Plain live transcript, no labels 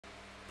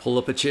Pull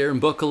up a chair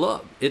and buckle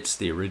up. It's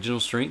the Original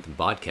Strength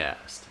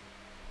BodCast.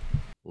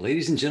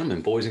 Ladies and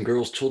gentlemen, boys and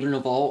girls, children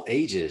of all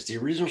ages, the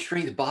Original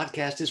Strength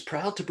BodCast is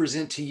proud to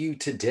present to you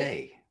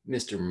today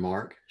Mr.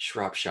 Mark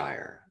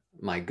Shropshire,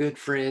 my good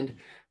friend,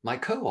 my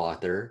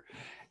co-author,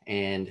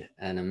 and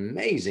an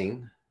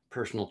amazing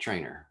personal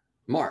trainer.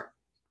 Mark,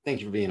 thank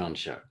you for being on the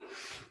show.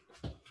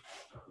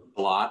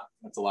 A lot.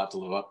 That's a lot to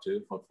live up to.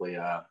 Hopefully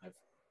I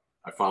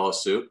follow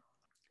suit.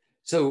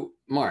 So,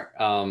 Mark,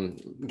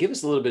 give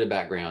us a little bit of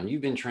background.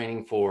 You've been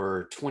training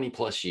for 20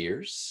 plus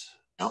years.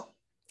 Yep.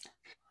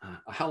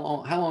 How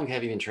long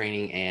have you been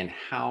training, and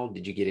how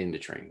did you get into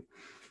training?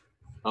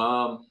 So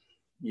I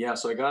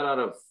officially got out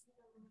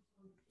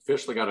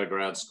of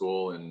grad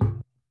school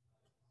in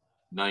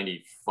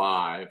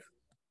 95,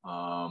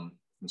 and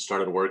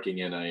started working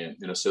in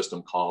a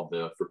system called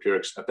the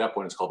Shropshire. At that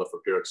point, it's called the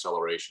Shropshire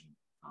Acceleration,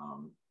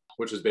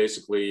 which is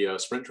basically a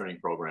sprint training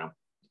program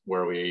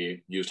where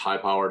we used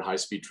high-powered,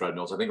 high-speed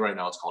treadmills. I think right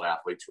now it's called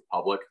Athletes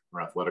Republic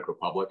or Athletic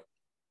Republic.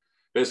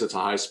 Basically, it's a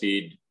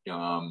high-speed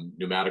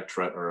pneumatic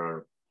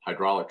or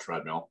hydraulic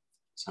treadmill.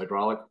 It's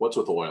hydraulic. What's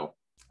with oil?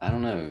 I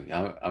don't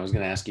know. I was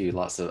going to ask you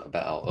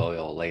about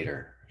oil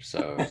later.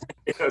 So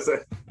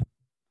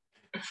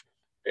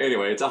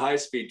anyway, it's a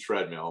high-speed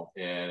treadmill,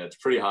 and it's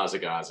pretty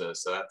haza-gaza.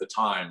 So at the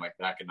time, like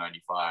back in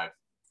 95,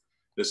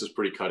 this is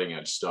pretty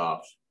cutting-edge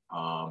stuff.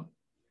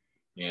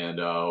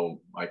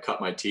 I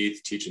cut my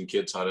teeth teaching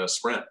kids how to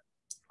sprint.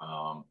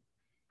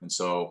 And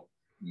so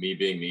me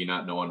being me,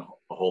 not knowing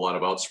a whole lot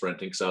about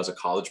sprinting, because I was a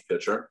college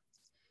pitcher,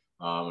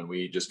 and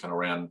we just kind of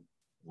ran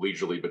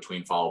leisurely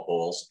between foul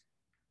poles.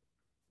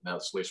 And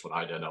that's at least what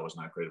I did. I was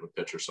not great of a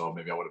pitcher, so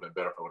maybe I would have been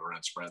better if I would have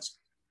ran sprints.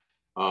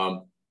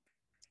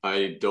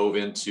 I dove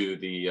into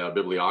the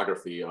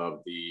bibliography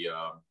of the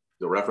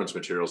reference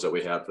materials that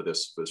we had for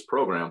this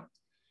program,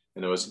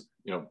 and it was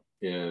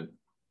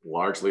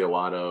largely a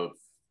lot of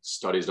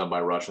studies done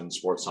by Russian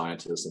sports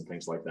scientists and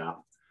things like that.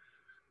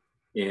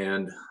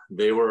 And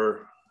they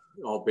were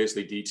all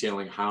basically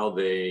detailing how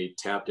they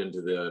tapped into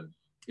the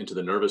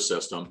nervous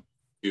system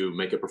to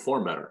make it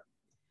perform better.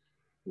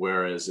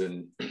 Whereas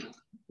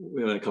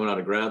when coming out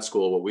of grad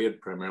school, what we had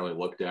primarily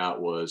looked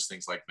at was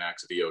things like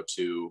max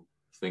VO2,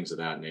 things of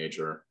that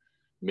nature,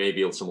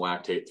 maybe some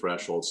lactate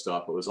threshold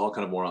stuff. It was all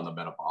kind of more on the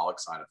metabolic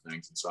side of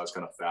things. And so I was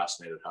kind of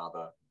fascinated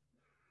how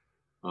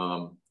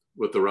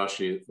with the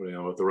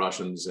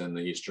Russians and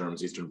the East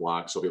Germans, Eastern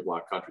Bloc, Soviet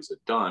Bloc countries had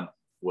done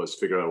was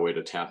figure out a way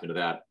to tap into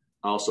that.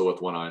 Also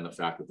with one eye on the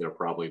fact that they're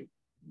probably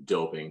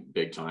doping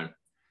big time.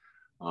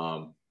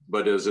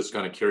 But it was just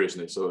kind of curious.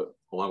 And so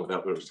along with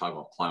that, we were talking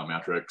about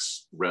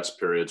plyometrics. Rest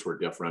periods were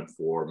different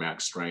for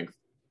max strength.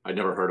 I'd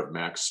never heard of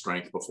max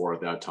strength before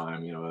at that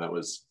time. That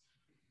was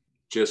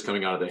just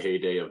coming out of the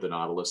heyday of the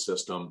Nautilus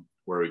system,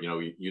 where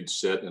you'd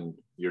sit, and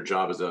your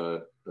job as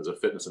a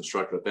fitness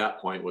instructor at that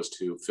point was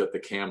to fit the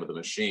cam of the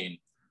machine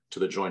to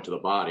the joint of the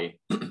body.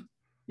 You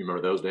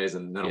remember those days?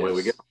 And then away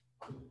we go.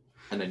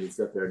 And then you'd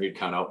sit there and you'd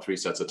count out 3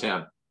 sets of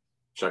 10,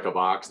 check a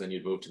box, then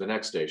you'd move to the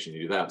next station.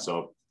 You do that.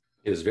 So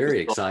it was very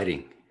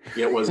exciting.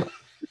 It was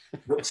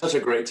such a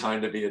great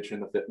time to be in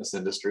the fitness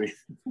industry.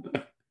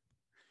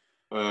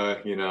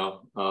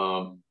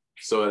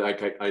 So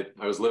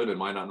I was living in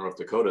Minot, North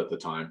Dakota at the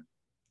time,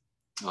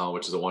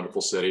 which is a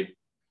wonderful city.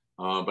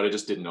 But I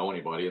just didn't know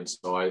anybody. And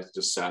so I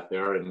just sat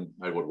there and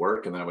I would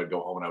work, and then I would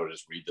go home and I would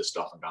just read this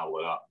stuff and gobble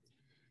it up.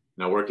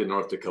 And I worked in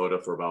North Dakota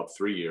for about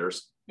 3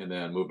 years, and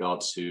then moved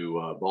out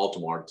to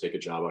Baltimore to take a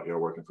job out here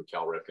working for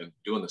Cal Ripken,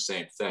 doing the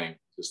same thing,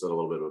 just at a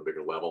little bit of a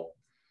bigger level.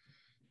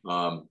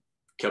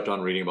 Kept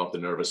on reading about the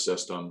nervous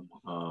system,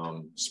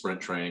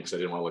 sprint training, because I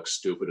didn't want to look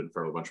stupid in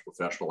front of a bunch of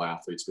professional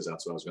athletes, because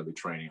that's what I was going to be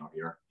training out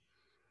here.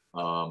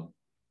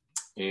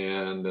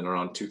 And then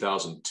around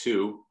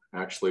 2002,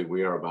 actually,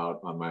 we are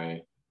about on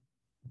my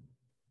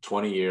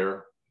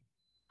 20-year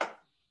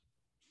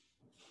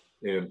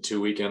and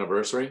 2-week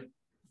anniversary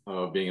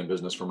of being in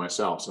business for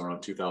myself. So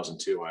around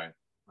 2002, I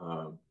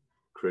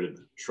created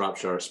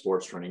Shropshire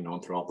Sports Training,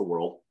 known throughout the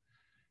world,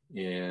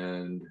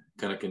 and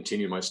kind of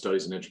continued my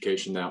studies and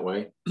education that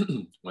way.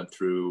 Went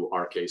through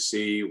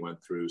RKC, went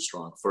through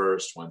Strong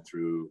First, went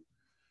through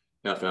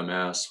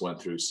FMS,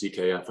 went through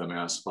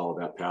CKFMS,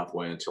 followed that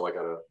pathway until I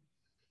got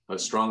a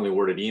strongly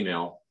worded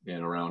email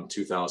in around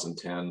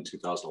 2010,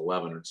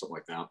 2011 or something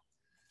like that,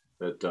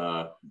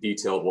 that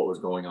detailed what was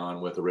going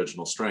on with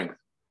Original Strength.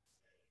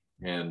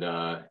 And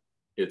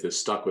it has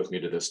stuck with me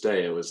to this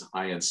day. It was,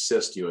 I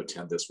insist you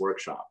attend this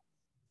workshop.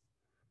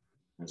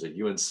 I said,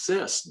 you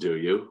insist, do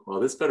you? Well,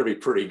 this better be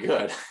pretty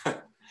good.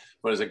 But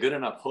it's a good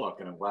enough hook,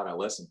 and I'm glad I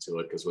listened to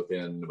it, because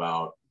within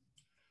about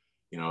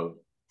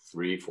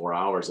 3-4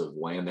 hours of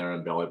laying there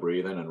and belly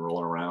breathing and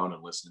rolling around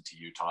and listening to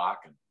you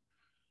talk, and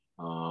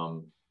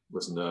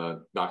listen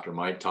to Dr.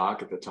 Mike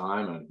talk at the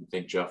time, and I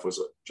think Jeff was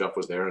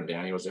there and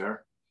Danny was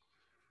there.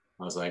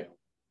 I was like,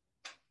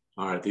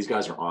 all right, these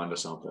guys are on to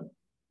something.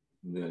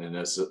 And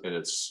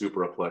it's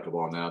super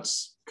applicable, and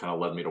that's kind of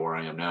led me to where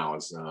I am now,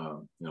 as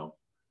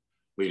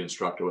lead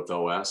instructor with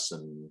OS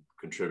and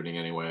contributing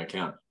any way I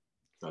can.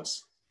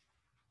 That's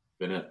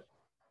been it.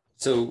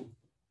 So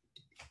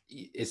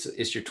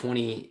it's your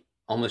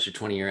almost your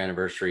 20-year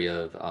anniversary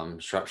of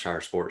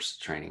Shropshire sports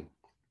training.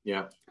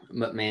 Yeah.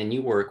 But man,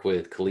 you work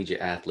with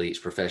collegiate athletes,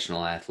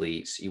 professional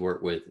athletes. You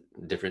work with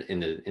different in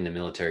the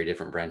military,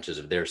 different branches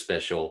of their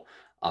special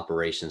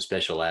operations,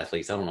 special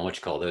athletes. I don't know what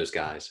you call those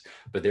guys,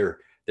 but they're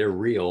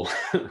real,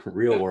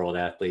 real world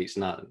athletes,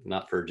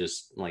 not for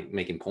just like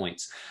making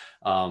points.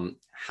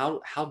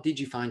 How did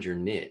you find your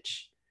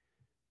niche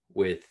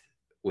with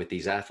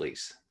these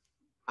athletes?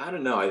 I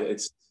don't know.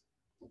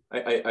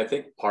 I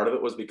think part of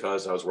it was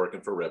because I was working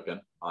for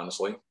Ripken,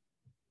 honestly.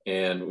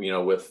 And, you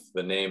know, with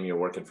the name you're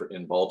working for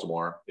in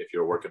Baltimore, if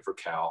you're working for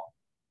Cal,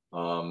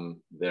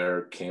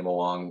 there came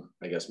along,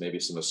 I guess, maybe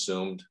some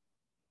assumed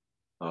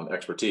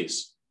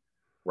expertise,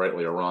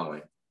 rightly or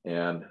wrongly.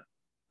 And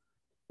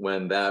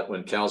when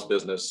Cal's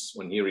business,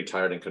 when he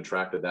retired and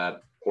contracted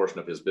that portion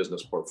of his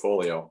business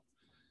portfolio,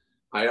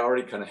 I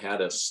already kind of had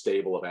a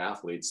stable of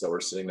athletes that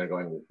were sitting there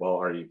going,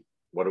 well,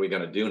 what are we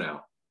going to do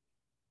now?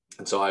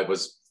 And so I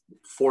was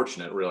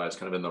fortunate, really, I was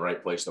kind of in the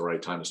right place, the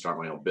right time to start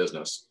my own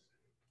business,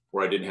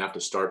 where I didn't have to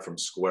start from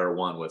square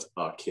one with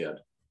a kid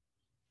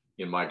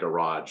in my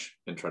garage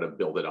and try to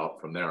build it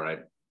out from there.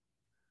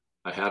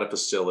 I had a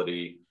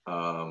facility.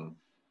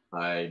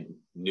 I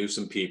knew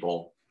some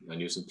people. I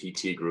knew some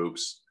PT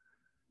groups.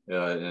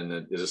 And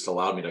it just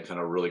allowed me to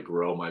kind of really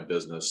grow my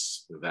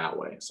business that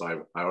way. So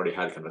I already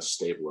had kind of a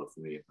stable of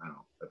me, I don't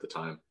know, at the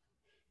time,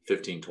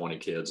 15, 20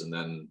 kids, and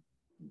then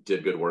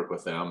did good work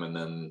with them. And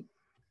then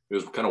it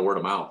was kind of word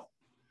of mouth.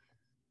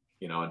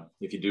 You know, and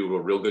if you do a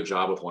real good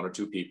job with one or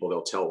two people,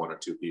 they'll tell one or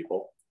two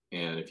people.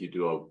 And if you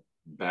do a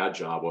bad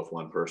job with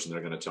one person, they're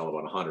going to tell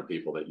about 100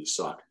 people that you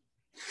suck.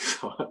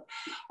 So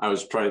I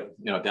was probably,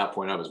 you know, at that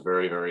point, I was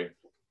very, very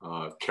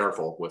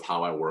careful with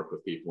how I work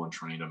with people and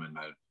train them. And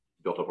I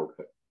built up a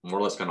more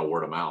or less kind of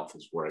word of mouth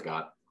is where it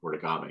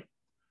got me.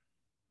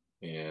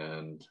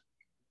 And,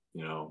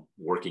 you know,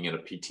 working in a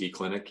PT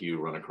clinic,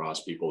 you run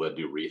across people that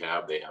do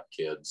rehab. They have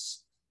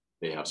kids.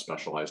 They have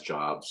specialized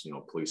jobs, you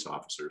know, police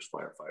officers,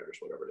 firefighters,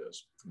 whatever it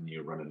is. And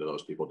you run into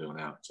those people doing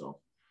that. So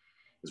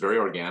it's very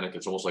organic.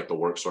 It's almost like the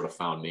work sort of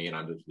found me and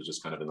I'm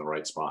just kind of in the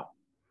right spot.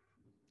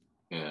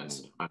 And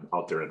I'm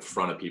out there in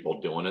front of people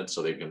doing it.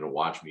 So they can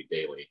watch me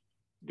daily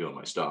doing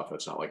my stuff.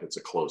 It's not like it's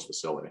a closed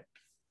facility.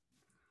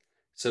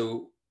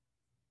 So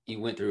you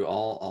went through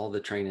all the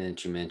training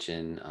that you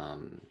mentioned,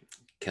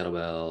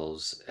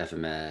 kettlebells,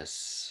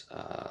 FMS,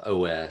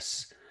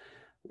 OS.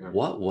 Yeah.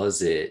 What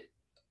was it?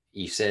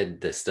 You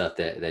said the stuff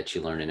that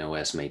you learned in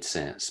OS made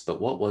sense,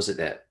 but what was it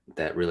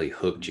that really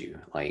hooked you?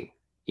 Like,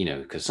 you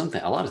know, because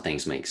a lot of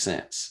things make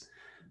sense.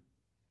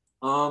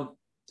 I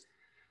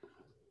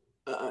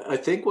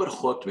think what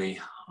hooked me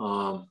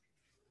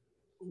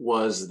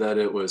was that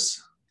it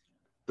was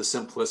the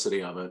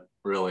simplicity of it,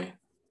 really,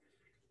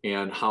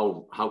 and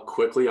how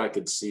quickly I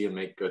could see and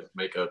make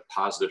a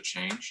positive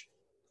change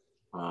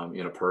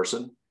in a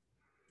person,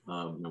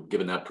 you know,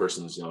 given that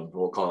person's, you know,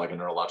 we'll call it like a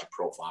neurologic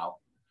profile,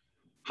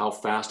 how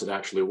fast it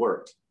actually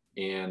worked,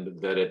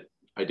 and that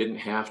I didn't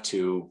have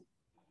to,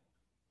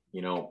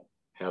 you know,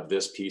 have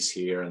this piece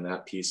here and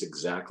that piece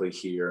exactly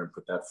here and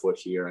put that foot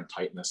here and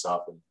tighten this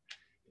up.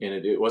 And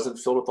it wasn't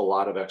filled with a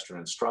lot of extra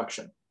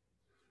instruction,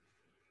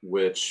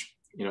 which,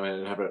 you know,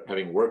 and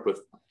having worked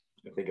with,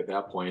 I think at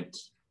that point,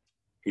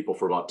 people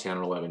for about 10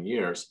 or 11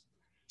 years,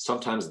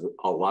 sometimes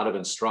a lot of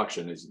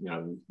instruction is, you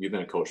know, you've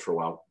been a coach for a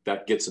while,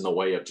 that gets in the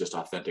way of just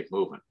authentic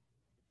movement.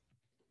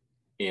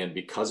 And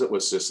because it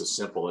was just as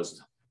simple as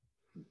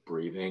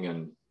breathing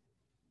and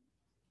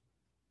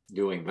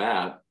doing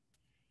that,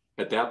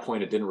 at that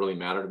point, it didn't really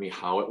matter to me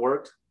how it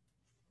worked.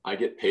 I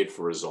get paid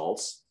for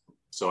results.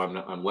 So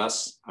I'm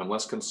less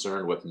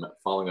concerned with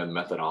following a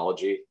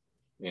methodology,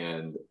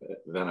 and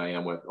than I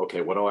am with,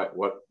 okay, what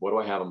do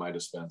I have at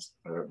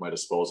my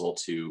disposal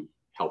to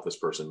help this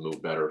person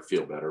move better,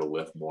 feel better,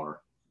 lift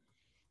more.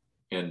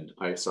 And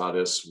I saw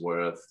this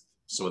with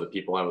some of the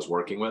people I was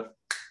working with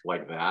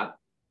like that.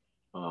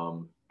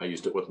 I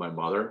used it with my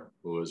mother,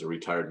 who was a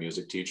retired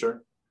music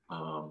teacher.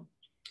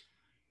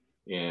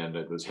 And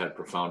it had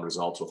profound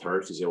results with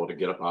her. She's able to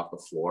get up off the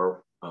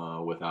floor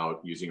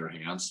without using her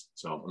hands.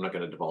 So I'm not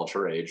going to divulge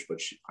her age, but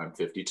I'm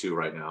 52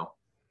 right now.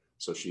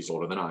 So she's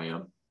older than I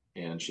am.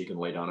 And she can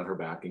lay down on her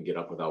back and get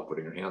up without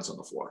putting her hands on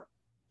the floor.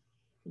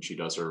 And she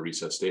does her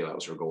reset state. That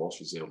was her goal.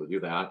 She's able to do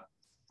that.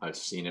 I've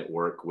seen it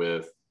work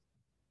with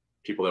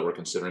people that were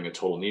considering a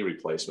total knee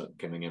replacement,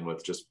 coming in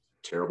with just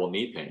terrible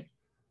knee pain.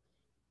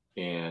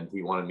 And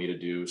he wanted me to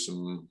do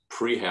some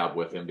prehab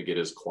with him to get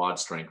his quad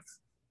strength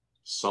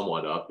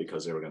somewhat up,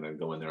 because they were going to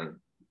go in there and,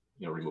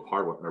 you know, remove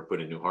hardware or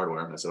put in new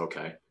hardware. And I said,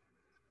 okay.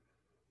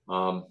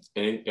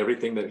 And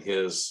everything that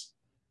his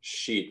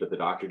sheet that the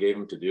doctor gave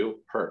him to do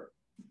hurt.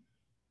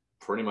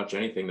 Pretty much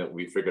anything that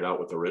we figured out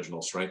with the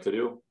original strength to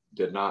do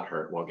did not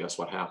hurt. Well, guess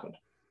what happened?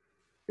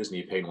 His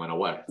knee pain went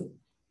away.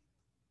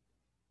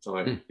 So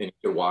and he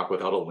could walk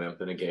without a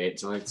limp and a gait.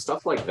 So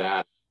stuff like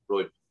that,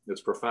 really,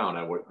 it's profound.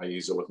 I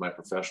use it with my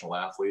professional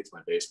athletes, my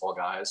baseball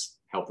guys,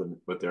 help them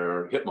with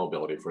their hip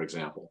mobility, for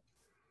example.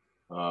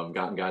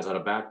 Gotten guys out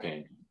of back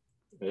pain.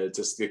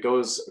 It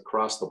goes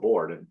across the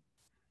board, and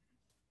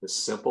it's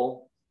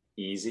simple,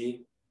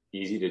 easy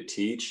to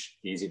teach,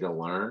 easy to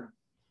learn.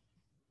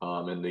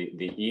 And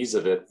the ease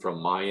of it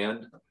from my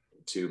end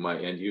to my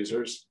end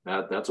users,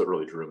 that's what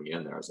really drew me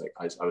in there. I was like,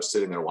 I was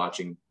sitting there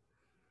watching,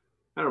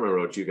 I don't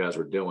remember what you guys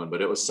were doing,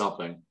 but it was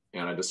something.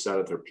 And I just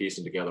sat there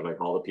piecing together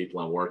like all the people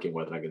I'm working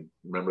with. And I can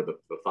remember the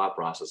thought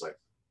process, like,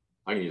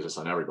 I can use this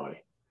on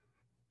everybody.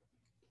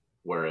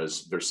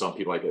 Whereas there's some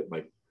people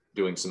like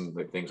doing some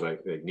like things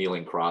like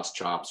kneeling cross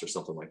chops or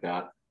something like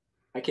that.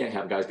 I can't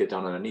have guys get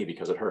down on a knee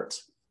because it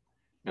hurts.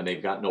 And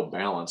they've got no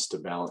balance to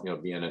balance,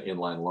 be in an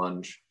inline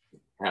lunge,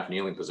 half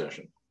kneeling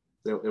position.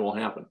 It won't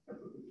happen.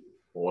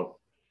 Well,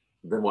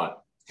 then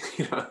what?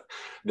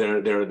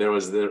 There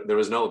was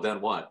no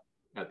then what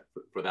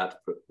for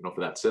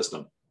that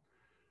system,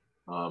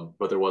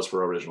 but there was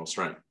for original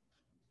strength,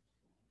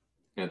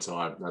 and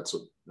so that's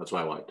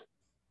what I liked.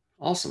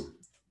 Awesome.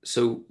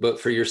 So, but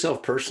for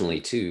yourself personally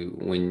too,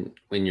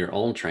 when you're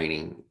on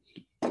training,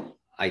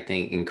 I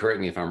think, and correct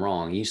me if I'm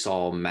wrong, you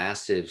saw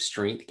massive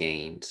strength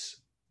gains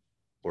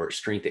or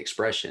strength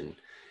expression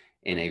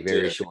in a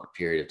very short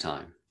period of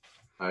time.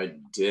 I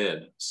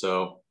did.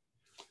 So,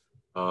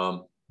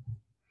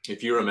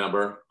 if you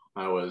remember,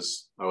 I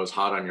was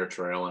hot on your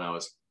trail, and I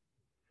was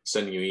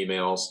sending you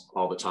emails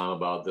all the time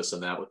about this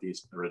and that with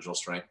these original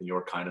strength, and you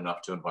were kind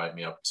enough to invite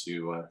me up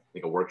to I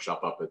think a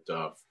workshop up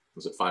at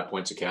was it 5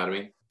 Points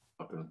Academy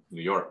up in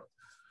New York,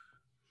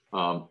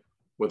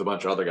 with a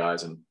bunch of other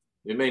guys. And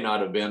it may not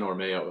have been, or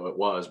it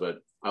was, but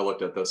I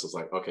looked at this as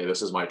like, okay,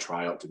 this is my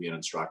tryout to be an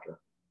instructor.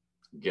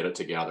 Get it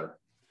together.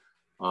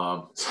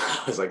 So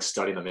I was like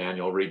studying the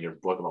manual, reading your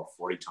book about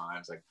 40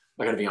 times. Like,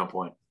 I got to be on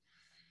point.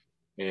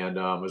 And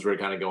was really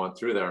kind of going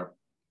through there.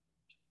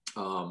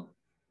 I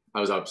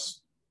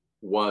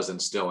was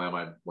and still am.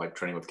 I like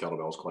training with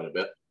kettlebells quite a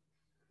bit,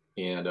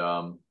 and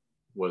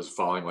was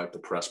following like the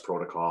press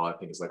protocol. I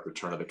think it's like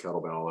Return of the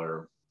Kettlebell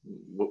or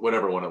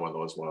whatever one of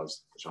those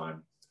was at the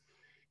time.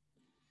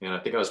 And I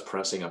think I was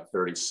pressing up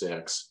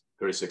 36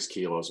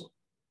 kilos,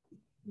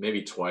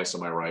 maybe twice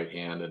on my right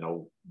hand, and a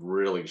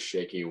really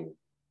shaky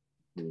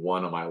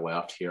one on my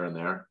left here and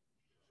there.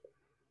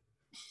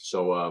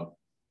 So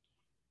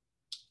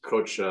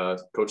Coach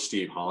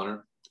Steve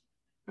Holliner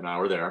and I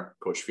were there,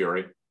 Coach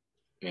Fury,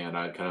 and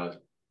I kind of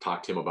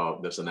talked to him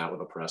about this and that with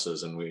the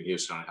presses, and he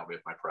was trying to help me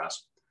with my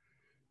press.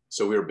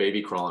 So we were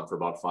baby crawling for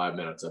about 5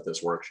 minutes at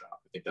this workshop.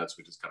 I think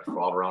we just kind of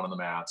crawled around on the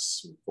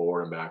mats,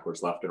 forward and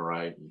backwards, left and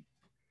right. And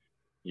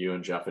you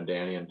and Jeff and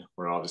Danny, and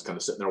we're all just kind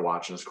of sitting there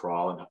watching us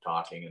crawl and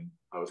talking. And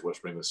I was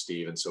whispering with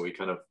Steve. And so we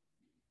kind of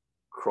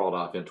crawled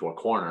off into a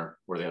corner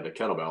where they had the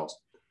kettlebells.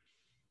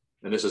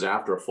 And this is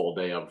after a full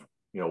day of,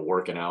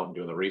 working out and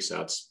doing the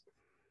resets.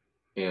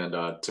 And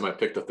Tim, I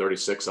picked the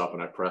 36 up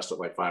and I pressed it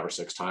like 5 or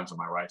 6 times on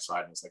my right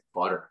side. And it's like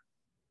butter.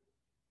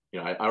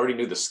 I already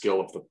knew the skill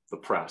of the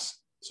press.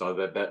 So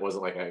that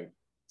wasn't like I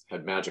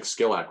had magic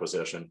skill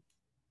acquisition,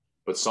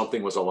 but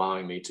something was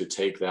allowing me to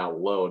take that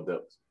load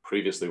that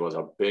previously was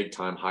a big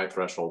time high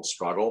threshold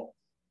struggle,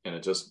 and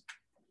it just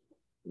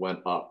went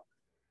up.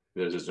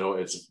 It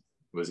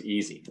was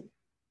easy.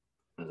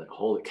 I was like,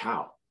 holy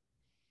cow.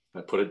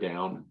 I put it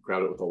down,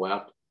 grabbed it with the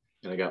left,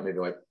 and I got maybe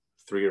like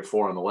 3 or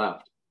 4 on the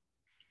left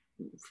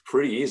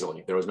pretty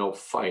easily. There was no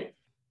fight.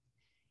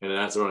 And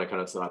that's when I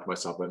kind of thought to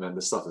myself, man,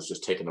 this stuff is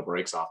just taking the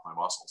brakes off my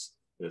muscles.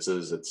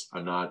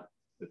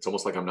 It's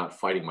almost like I'm not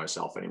fighting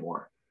myself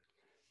anymore.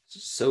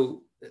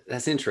 So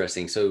that's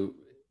interesting. So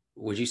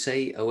would you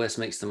say OS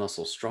makes the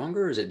muscle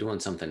stronger, or is it doing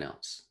something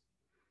else?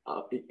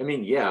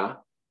 Yeah,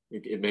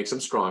 it makes them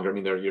stronger. I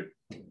mean,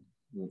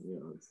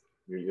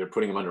 you're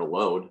putting them under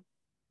load.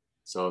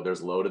 So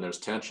there's load and there's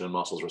tension.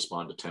 Muscles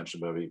respond to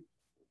tension, but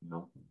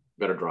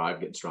better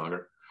drive, getting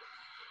stronger.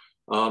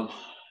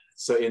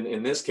 So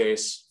in this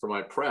case, for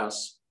my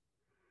press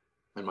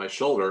and my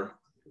shoulder,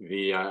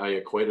 I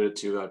equated it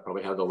to, I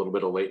probably had a little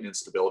bit of latent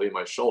instability in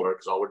my shoulder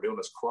because all we're doing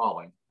is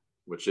crawling,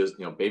 which is,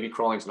 baby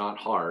crawling is not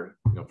hard,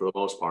 for the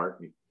most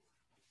part.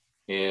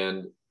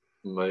 And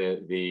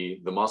the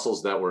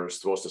muscles that were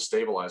supposed to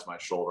stabilize my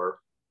shoulder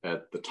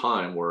at the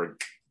time were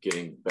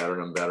getting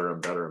better and better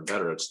and better and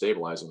better at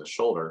stabilizing the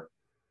shoulder,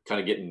 kind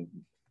of getting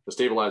the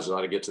stabilizers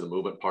ought to get to the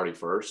movement party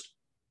first.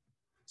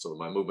 So that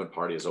my movement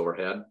party is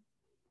overhead.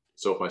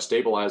 So if my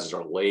stabilizers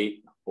are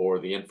late, or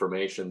the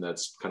information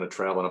that's kind of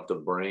traveling up to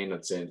the brain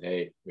that's saying,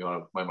 hey,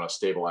 might want to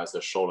stabilize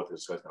this shoulder because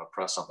this guy's going to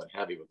press something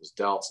heavy with his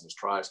delts and his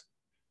tris,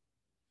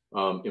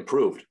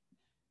 improved.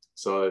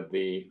 So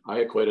I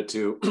equated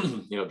to,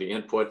 the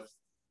input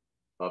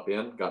up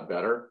in got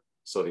better.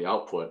 So the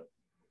output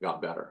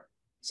got better.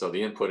 So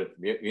the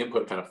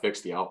input kind of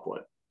fixed the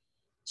output.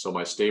 So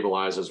my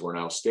stabilizers were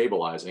now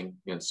stabilizing.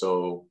 And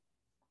so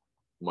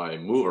my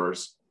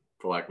movers,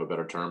 for lack of a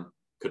better term,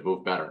 could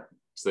move better.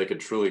 So they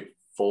could truly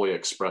fully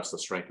express the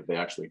strength that they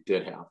actually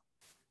did have.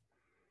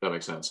 That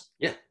makes sense.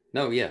 Yeah.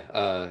 No, yeah.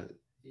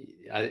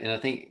 I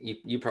think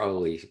you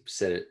probably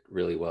said it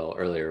really well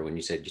earlier when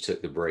you said you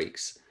took the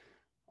brakes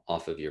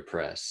off of your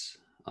press.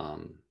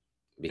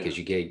 because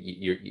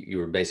you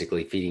were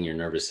basically feeding your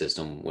nervous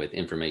system with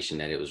information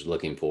that it was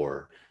looking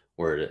for,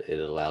 where it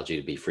allowed you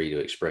to be free to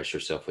express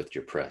yourself with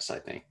your press, I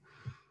think.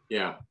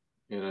 Yeah.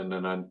 And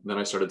then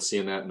I started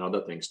seeing that in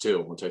other things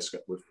too. Once I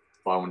was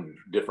following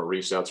different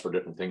resets for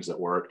different things that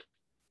worked,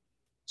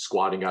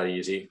 squatting got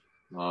easy,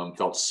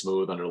 felt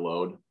smooth under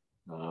load.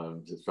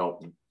 It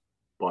felt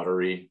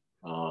buttery.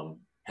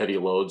 Heavy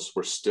loads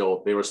were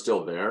still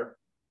there,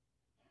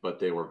 but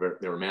they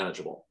were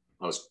manageable.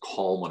 I was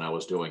calm when I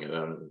was doing it.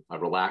 I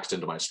relaxed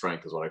into my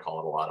strength is what I call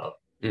it a lot of.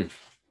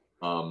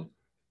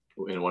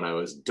 And when I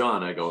was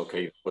done, I go,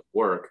 okay, it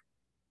work,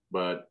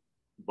 but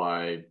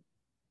by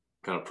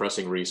kind of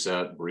pressing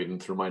reset, breathing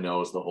through my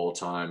nose the whole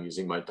time,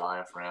 using my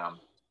diaphragm,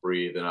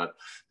 breathe, and not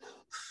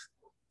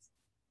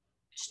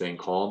staying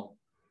calm,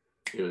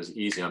 it was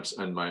easy.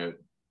 And my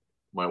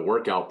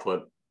work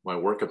output, my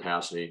work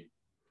capacity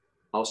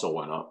also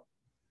went up.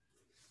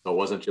 So it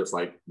wasn't just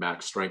like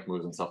max strength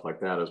moves and stuff like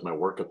that. As my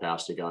work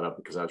capacity got up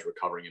because I was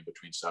recovering in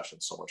between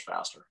sessions so much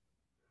faster.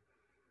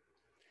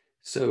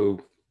 So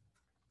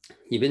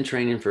you've been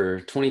training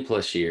for 20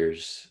 plus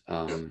years.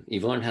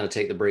 You've learned how to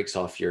take the brakes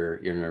off your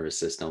nervous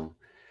system.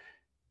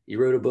 You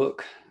wrote a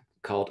book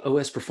called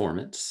OS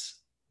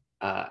Performance.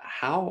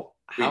 How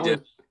we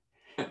did.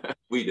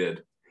 We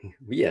did.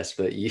 Yes,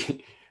 but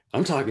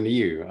I'm talking to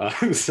you.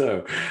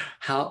 So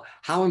how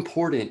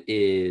important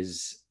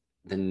is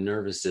the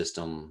nervous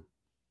system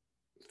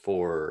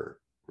for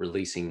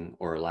releasing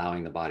or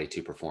allowing the body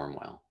to perform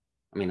well?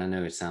 I mean, I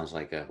know it sounds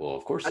like well,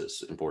 of course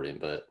it's important,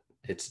 but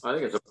I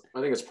think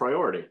it's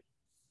priority.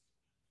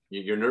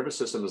 Your nervous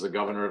system is the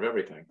governor of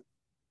everything.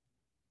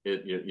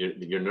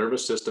 Your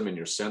nervous system and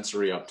your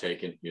sensory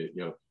uptake, and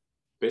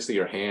basically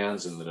your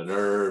hands and the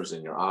nerves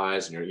and your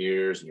eyes and your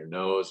ears and your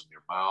nose and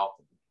your mouth,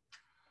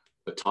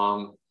 the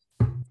tongue,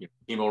 your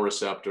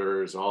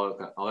chemoreceptors, all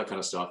that kind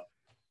of stuff.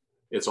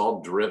 It's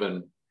all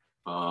driven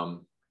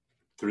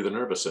through the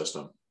nervous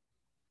system.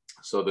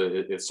 So that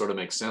it sort of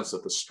makes sense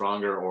that the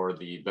stronger or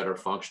the better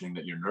functioning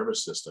that your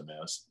nervous system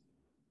is,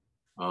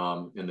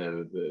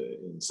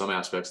 in some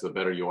aspects, the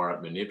better you are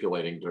at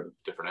manipulating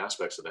different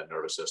aspects of that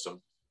nervous system,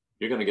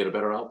 you're going to get a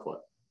better output.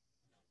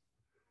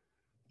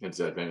 I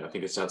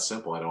think it's that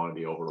simple. I don't want to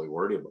be overly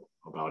worried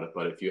about it,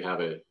 but if you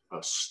have a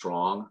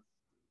strong,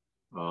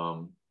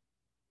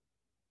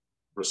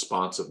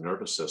 responsive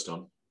nervous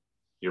system,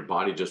 your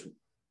body just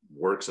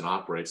works and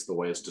operates the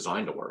way it's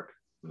designed to work.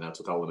 And that's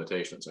without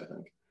limitations, I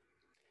think.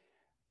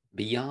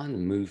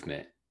 Beyond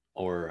movement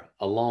or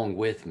along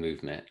with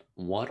movement,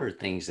 what are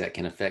things that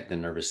can affect the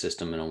nervous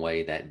system in a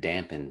way that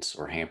dampens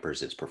or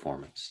hampers its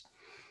performance?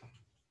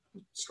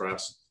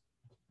 Stress.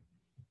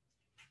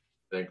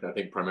 I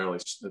think primarily,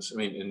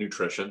 in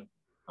nutrition.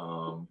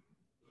 I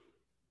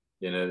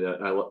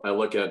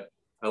look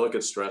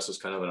at stress as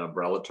kind of an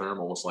umbrella term,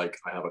 almost like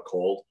I have a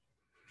cold.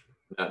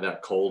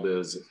 That cold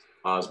is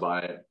caused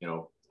by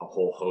a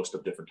whole host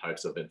of different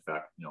types of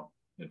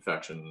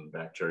infection,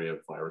 bacteria,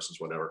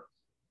 viruses, whatever.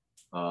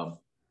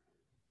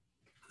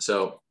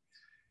 So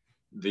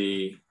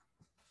the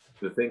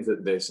things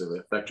that basically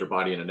affect your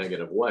body in a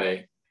negative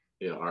way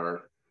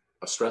are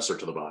a stressor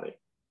to the body.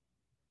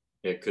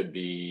 It could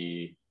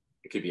be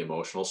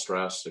emotional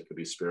stress. It could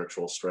be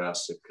spiritual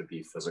stress. It could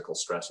be physical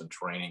stress and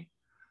training.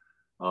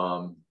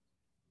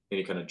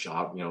 Any kind of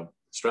job,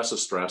 stress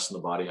is stress, and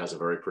the body has a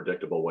very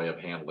predictable way of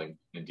handling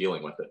and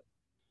dealing with it.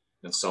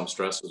 And some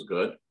stress is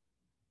good.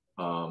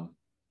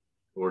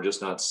 We're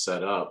just not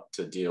set up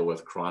to deal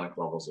with chronic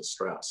levels of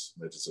stress.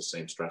 It's the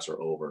same stressor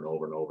over and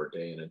over and over,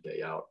 day in and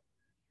day out.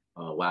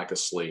 Lack of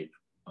sleep,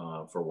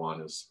 for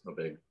one, is a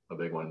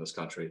big one in this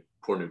country.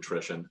 Poor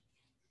nutrition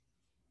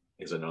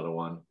is another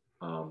one.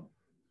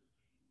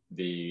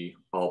 The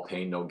all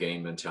pain, no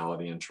gain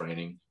mentality in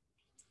training.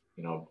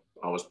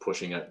 Always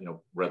pushing at,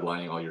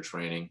 redlining all your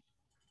training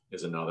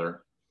is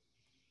another.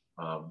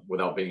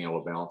 Without being able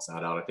to balance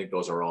that out, I think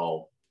those are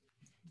all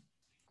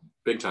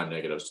big time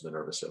negatives to the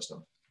nervous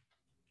system.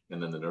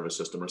 And then the nervous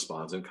system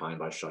responds in kind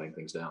by shutting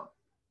things down,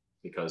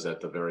 because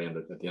at the end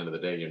of the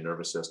day, your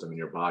nervous system and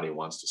your body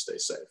wants to stay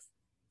safe.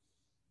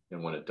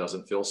 And when it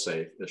doesn't feel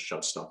safe, it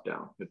shuts stuff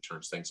down. It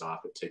turns things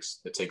off. It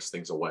takes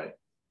things away.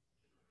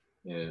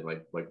 And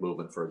like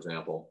movement, for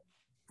example,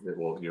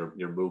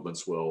 your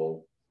movements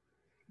will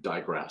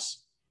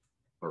digress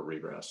or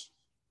regress.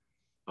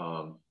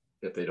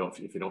 If you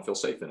don't feel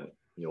safe in it,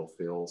 you'll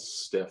feel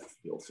stiff.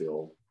 You'll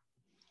feel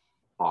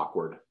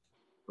awkward,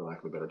 for lack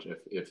of a better term,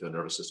 if the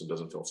nervous system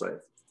doesn't feel safe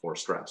or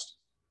stressed.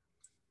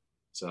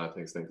 So I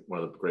think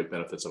one of the great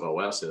benefits of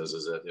OS is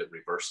that it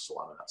reverses a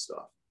lot of that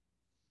stuff.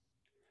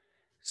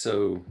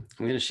 So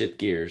I'm going to shift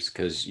gears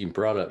because you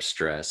brought up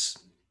stress.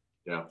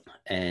 Yeah.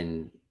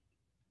 And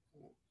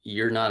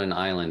you're not an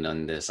island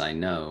on this, I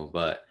know,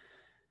 but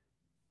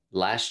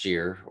last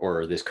year,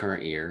 or this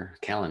current year,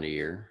 calendar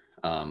year,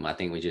 I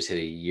think we just hit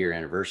a year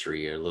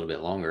anniversary, a little bit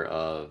longer,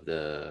 of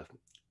the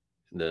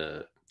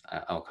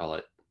I'll call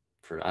it,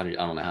 I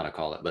don't know how to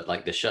call it, but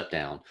like the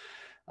shutdown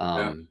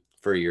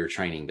for your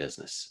training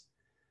business.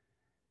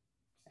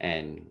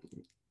 And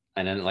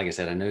and then, like I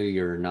said, I know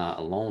you're not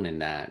alone in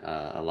that.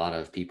 A lot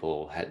of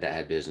people that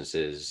had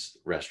businesses,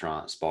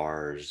 restaurants,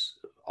 bars,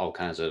 all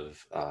kinds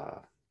of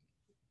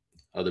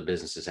other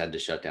businesses had to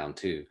shut down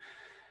too.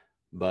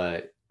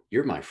 But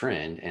you're my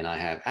friend, and I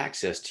have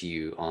access to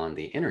you on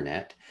the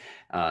internet,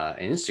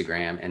 and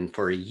Instagram. And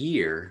for a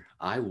year,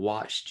 I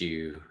watched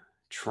you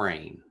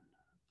train,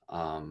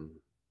 um,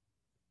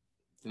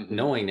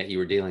 knowing that you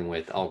were dealing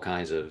with all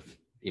kinds of,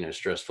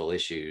 stressful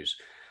issues,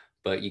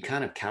 but you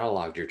kind of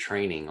cataloged your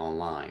training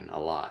online a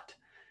lot.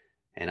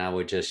 And I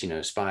would just,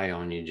 spy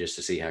on you just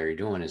to see how you're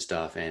doing and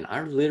stuff. And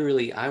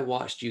I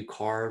watched you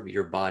carve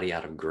your body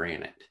out of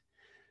granite,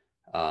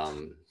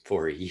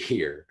 for a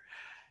year.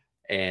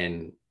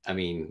 And I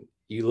mean,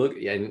 you look,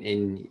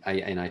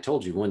 and I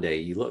told you one day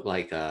you look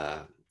like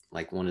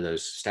one of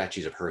those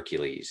statues of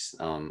Hercules.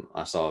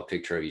 I saw a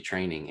picture of you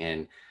training,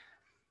 and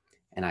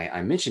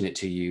I mentioned it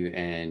to you,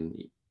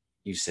 and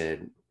you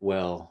said,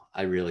 "Well,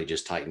 I really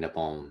just tightened up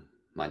on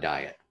my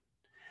diet."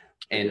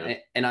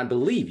 And I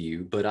believe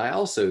you, but I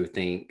also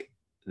think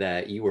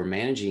that you were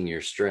managing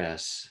your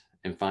stress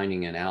and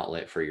finding an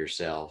outlet for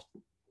yourself.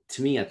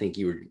 To me, I think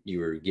you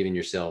were giving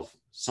yourself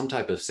some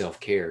type of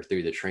self-care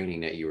through the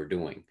training that you were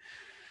doing.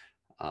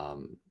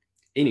 Um,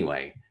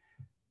 anyway,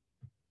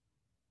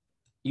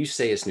 you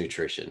say it's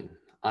nutrition.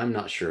 I'm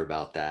not sure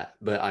about that,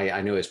 but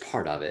I know it's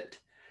part of it.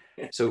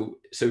 So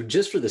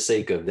just for the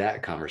sake of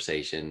that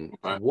conversation,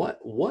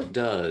 what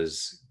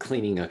does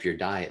cleaning up your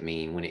diet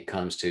mean when it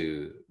comes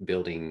to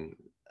building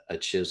a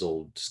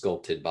chiseled,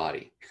 sculpted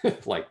body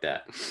like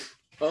that?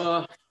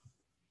 I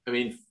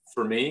mean,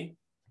 for me,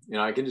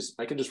 I can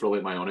just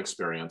relate my own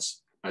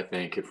experience. I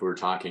think if we were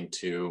talking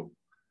to,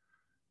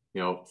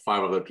 5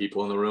 other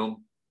people in the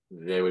room,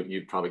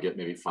 you'd probably get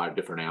maybe 5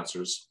 different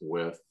answers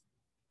with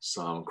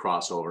some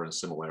crossover and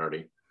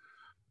similarity.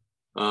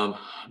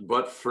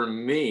 But for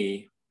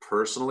me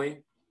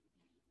personally,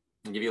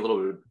 I'll give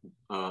you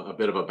a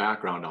bit of a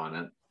background on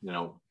it.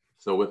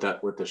 So with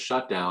the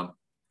shutdown,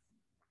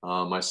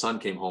 my son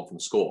came home from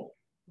school,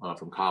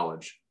 from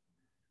college,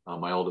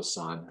 my oldest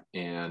son,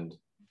 and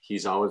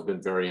he's always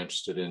been very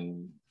interested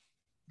in,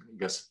 I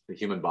guess, the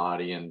human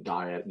body and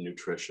diet and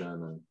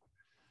nutrition,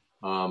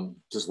 and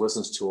just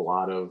listens to a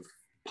lot of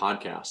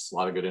podcasts, a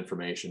lot of good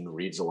information,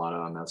 reads a lot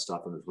on that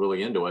stuff, and is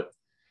really into it.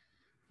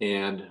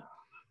 And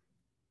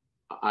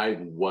I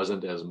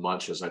wasn't as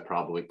much as I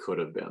probably could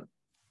have been.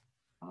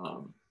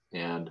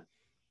 And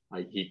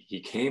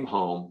he came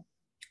home,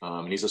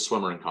 and he's a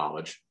swimmer in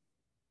college.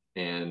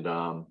 And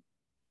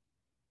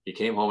he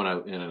came home,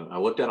 and I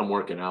looked at him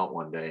working out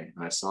one day,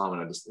 and I saw him,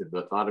 and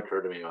the thought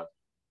occurred to me,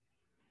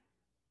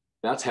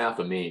 that's half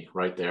of me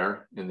right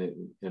there.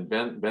 And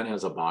Ben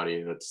has a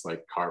body that's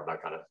like carved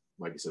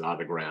like you said,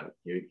 out of granite.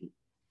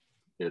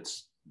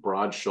 It's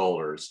broad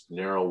shoulders,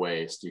 narrow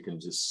waist. You can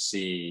just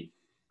see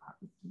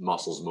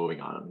muscles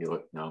moving on him. You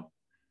look,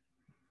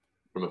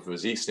 from a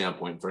physique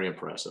standpoint, very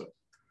impressive.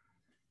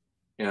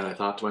 And I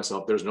thought to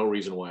myself, there's no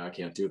reason why I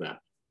can't do that.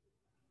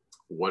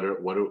 What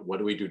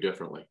do we do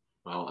differently?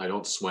 Well, I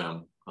don't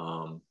swim,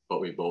 but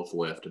we both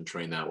lift and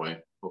train that way.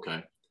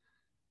 Okay.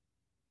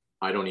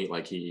 I don't eat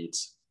like he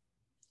eats.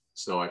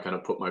 So I kind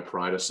of put my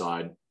pride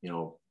aside,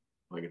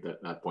 like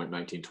at that point,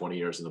 19, 20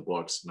 years in the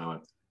books. And I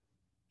went,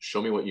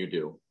 show me what you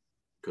do,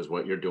 because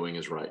what you're doing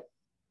is right.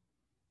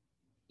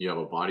 You have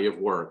a body of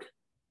work,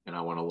 and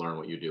I want to learn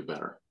what you do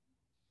better.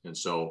 And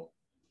so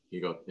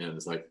and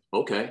it's like,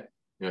 okay.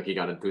 He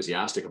got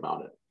enthusiastic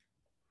about it.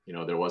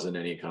 There wasn't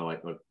any kind of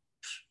like, oh,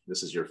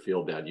 this is your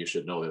field, Dad. You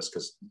should know this,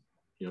 because,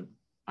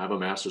 I have a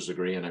master's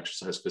degree in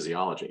exercise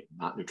physiology,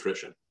 not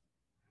nutrition.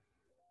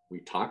 We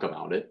talk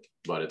about it,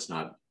 but it's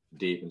not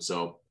deep. And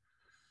so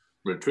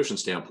from a nutrition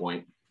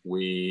standpoint,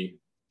 we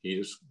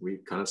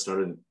kind of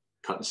started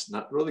cutting,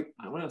 not really,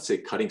 I wouldn't say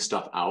cutting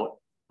stuff out,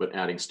 but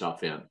adding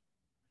stuff in.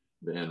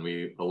 And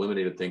we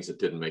eliminated things that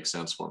didn't make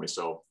sense for me.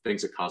 So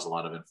things that cause a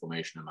lot of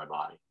inflammation in my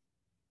body.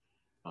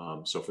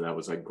 So for that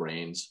was like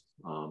grains.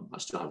 I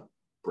still have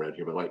bread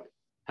here, but like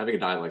having a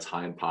diet like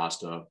high in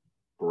pasta,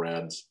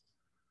 breads,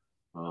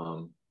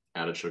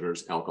 added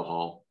sugars,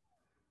 alcohol.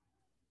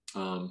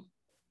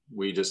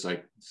 We just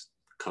like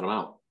cut them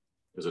out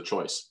as a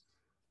choice.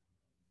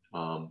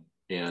 And,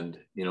 in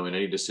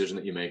any decision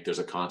that you make, there's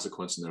a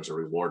consequence and there's a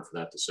reward for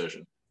that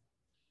decision.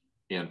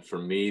 And for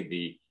me,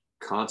 the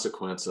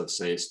consequence of,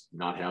 say,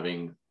 not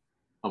having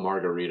a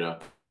margarita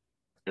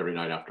every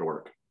night after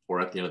work,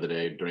 or at the end of the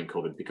day during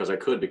COVID, because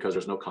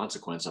there's no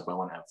consequence. If I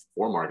want to have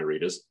 4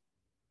 margaritas,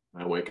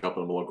 and I wake up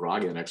and I'm a little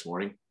groggy the next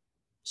morning,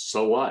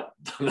 so what?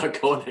 I'm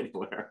not going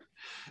anywhere.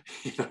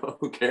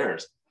 Who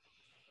cares?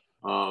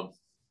 But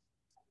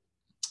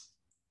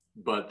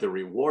the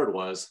reward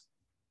was,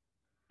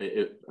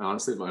 it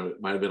honestly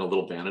might have been a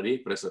little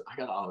vanity, but I said, I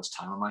got all this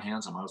time on my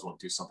hands. I might as well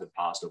do something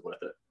positive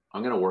with it.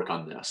 I'm going to work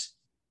on this.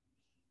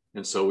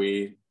 And so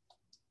we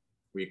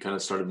kind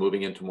of started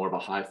moving into more of a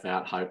high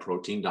fat, high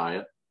protein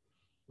diet,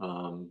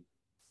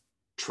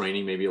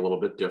 training maybe a little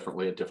bit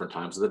differently at different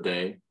times of the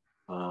day.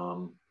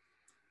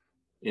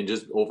 And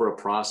just over a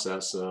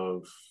process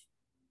of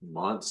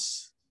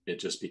months, it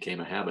just became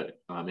a habit.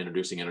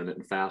 Introducing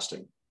intermittent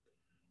fasting,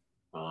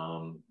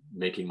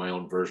 making my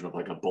own version of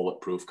like a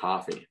bulletproof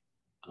coffee.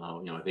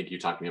 I think you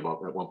talked to me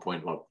about at one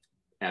point about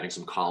adding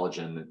some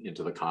collagen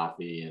into the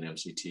coffee and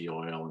MCT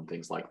oil and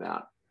things like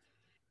that.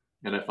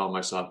 And I found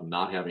myself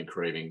not having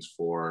cravings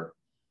for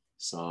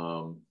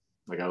some,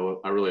 like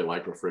I really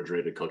like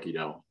refrigerated cookie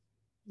dough.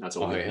 That's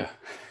all. Oh yeah.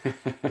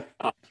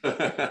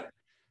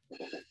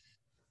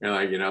 And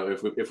like,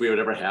 if we would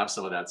ever have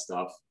some of that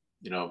stuff,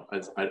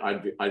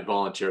 I'd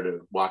volunteer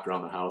to walk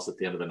around the house at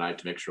the end of the night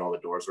to make sure all the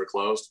doors were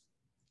closed.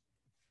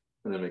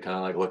 And then we kind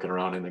of like looking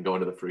around and then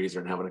going to the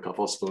freezer and having a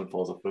couple of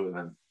spoonfuls of food.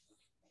 And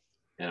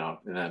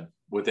then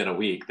within a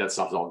week, that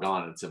stuff's all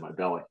gone and it's in my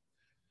belly.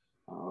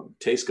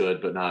 Tastes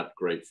good, but not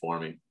great for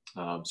me.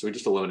 So we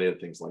just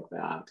eliminated things like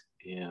that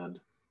and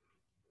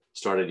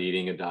started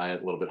eating a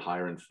diet a little bit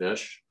higher in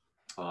fish,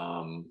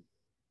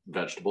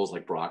 vegetables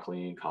like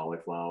broccoli and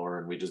cauliflower,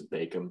 and we just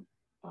bake them,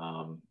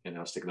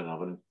 stick them in the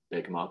oven,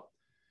 bake them up.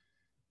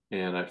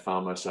 And I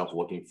found myself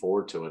looking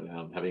forward to it,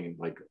 having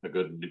like a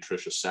good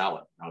nutritious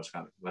salad. I was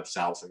kind of, that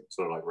salad's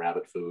sort of like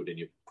rabbit food, and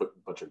you put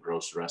a bunch of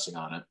gross dressing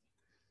on it.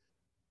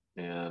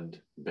 And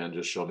Ben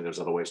just showed me there's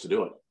other ways to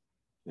do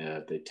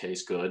it. They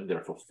taste good,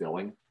 they're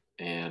fulfilling,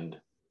 and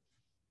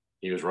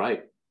he was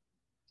right.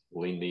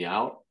 Leaned me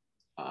out.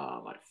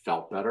 I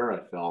felt better. I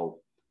felt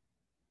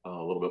a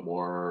little bit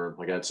more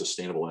like I had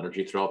sustainable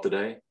energy throughout the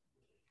day.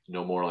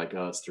 No more like,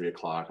 oh, it's 3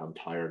 o'clock, I'm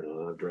tired,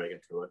 dragging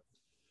through it.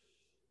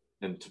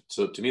 And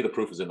so to me, the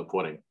proof is in the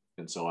pudding.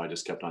 And so I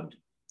just kept on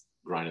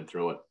grinding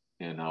through it.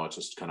 And now it's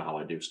just kind of how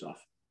I do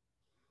stuff.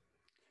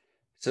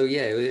 So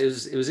yeah, it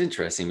was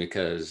interesting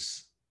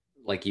because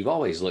like you've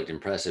always looked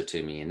impressive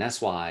to me, and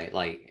that's why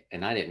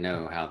and I didn't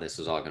know how this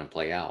was all going to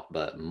play out,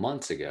 but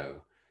months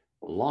ago,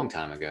 a long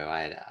time ago,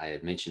 I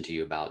had mentioned to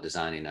you about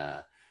designing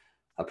a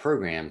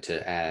program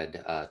to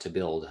add to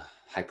build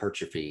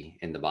hypertrophy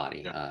in the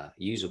body, Yeah.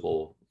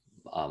 usable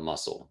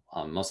muscle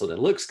that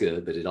looks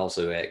good, but it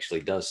also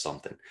actually does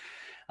something.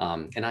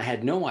 And I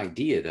had no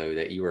idea though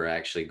that you were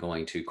actually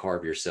going to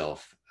carve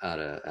yourself out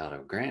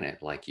of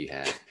granite like you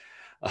had.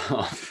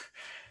 Um,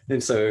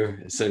 and so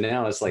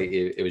now it's like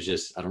it was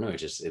just, I don't know,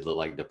 it looked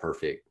like the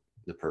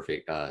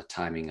perfect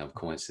timing of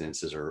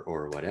coincidences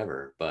or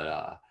whatever.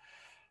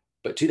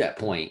 But to that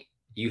point,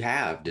 you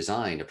have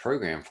designed a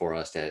program for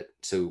us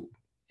so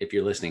if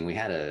you're listening, we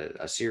had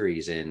a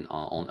series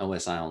on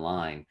OSI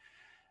Online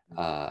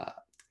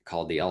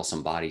called the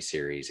Awesome Body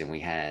series, and we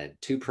had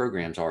 2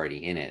 programs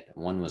already in it.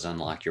 One was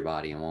Unlock Your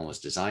Body and one was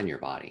Design Your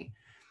Body.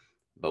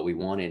 But we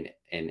wanted,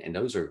 and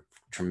those are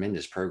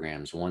tremendous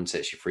programs. One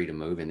sets you free to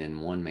move, and then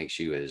one makes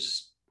you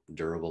as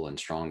durable and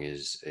strong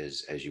as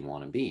you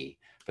want to be.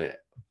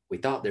 But we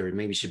thought there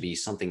maybe should be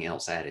something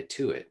else added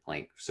to it.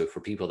 Like, so for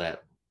people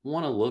that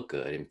want to look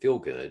good and feel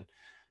good,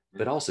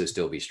 but also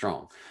still be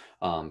strong.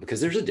 Because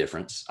there's a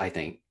difference. I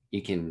think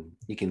you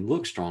can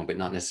look strong, but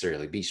not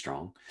necessarily be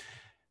strong.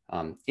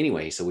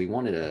 Anyway, so we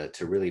wanted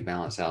to really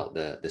balance out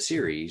the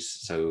series.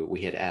 So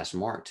we had asked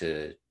Mark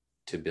to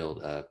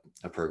build a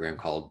program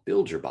called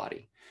Build Your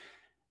Body.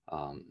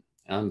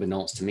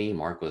 Unbeknownst to me,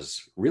 Mark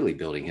was really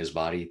building his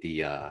body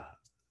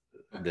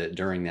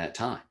during that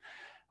time.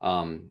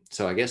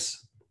 So I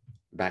guess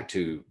back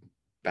to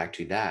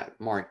that,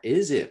 Mark,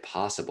 is it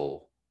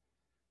possible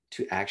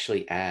to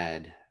actually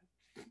add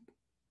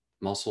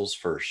muscles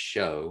for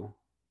show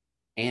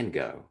and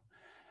go?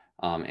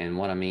 And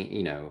what I mean,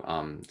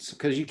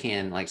 because you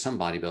can, like some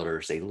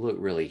bodybuilders, they look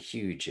really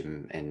huge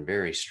and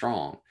very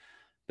strong,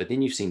 but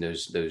then you've seen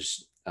those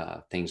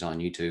things on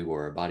YouTube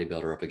or a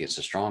bodybuilder up against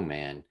a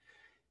strongman,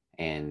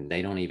 and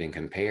they don't even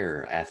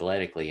compare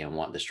athletically and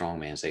what the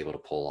strongman's able to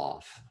pull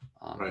off,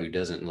 Right. who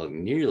doesn't look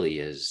nearly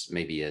as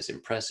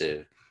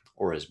impressive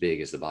or as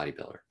big as the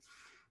bodybuilder.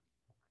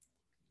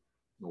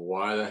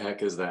 Why the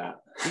heck is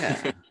that?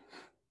 Yeah.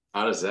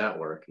 How does that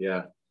work?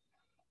 Yeah.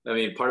 I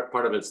mean,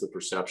 part of it's the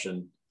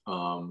perception.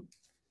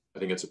 I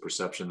think it's a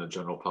perception in the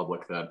general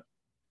public that,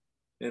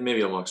 and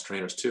maybe amongst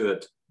trainers too,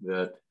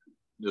 that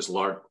just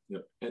large,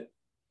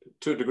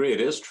 to a degree, it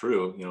is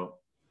true.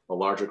 A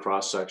larger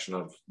cross section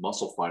of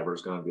muscle fiber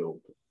is going to be able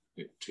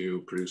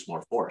to produce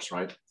more force,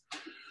 right?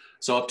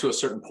 So up to a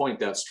certain point,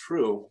 that's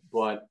true,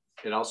 but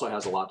it also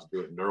has a lot to do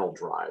with neural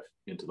drive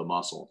into the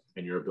muscle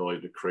and your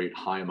ability to create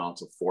high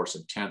amounts of force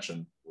and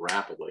tension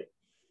rapidly.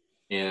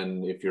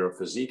 And if you're a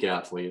physique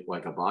athlete,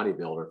 like a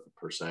bodybuilder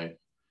per se,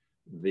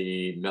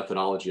 the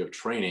methodology of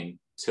training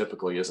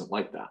typically isn't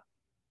like that.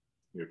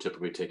 You're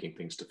typically taking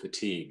things to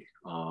fatigue.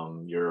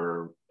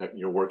 You're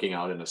working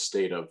out in a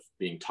state of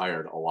being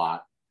tired a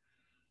lot.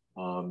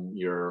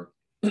 You're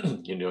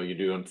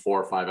doing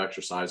 4 or 5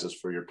 exercises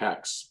for your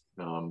pecs,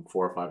 4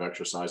 or 5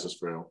 exercises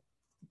for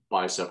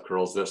bicep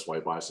curls this way,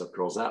 bicep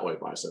curls that way,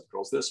 bicep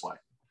curls this way.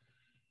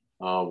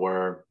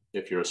 Where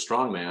if you're a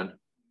strong man,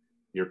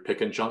 you're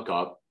picking junk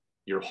up,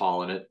 you're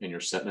hauling it, and you're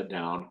setting it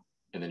down,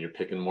 and then you're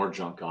picking more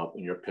junk up,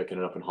 and you're picking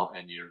it up,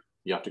 and you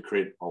have to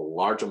create a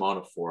large amount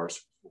of force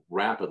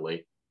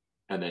rapidly,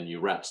 and then you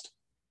rest.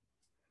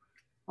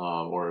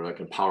 or like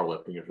in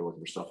powerlifting if you're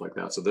looking for stuff like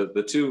that. So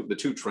the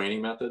two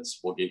training methods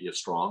will get you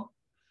strong.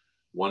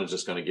 One is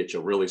just going to get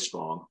you really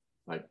strong,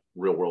 like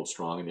real world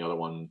strong, and the other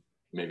one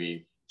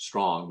maybe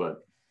strong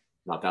but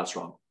not that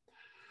strong.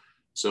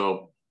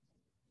 So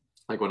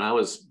like when I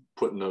was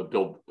putting the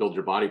build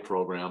your body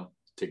program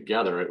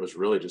together, it was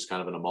really just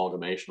kind of an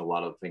amalgamation of a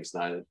lot of the things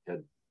that I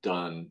had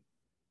done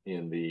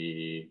in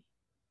the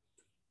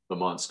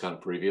months kind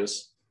of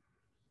previous.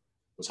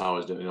 Was how I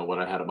was doing, what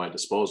I had at my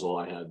disposal.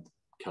 I had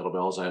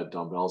kettlebells, I had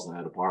dumbbells, and I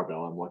had a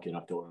barbell. I'm lucky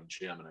enough to own a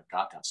gym, and I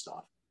got that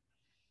stuff.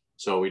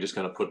 So we just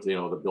kind of put,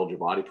 the Build Your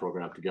Body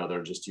program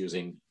together, just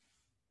using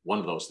one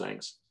of those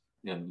things.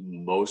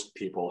 And most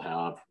people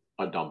have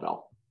a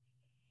dumbbell.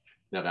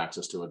 They have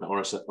access to it,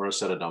 or a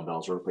set of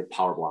dumbbells, or like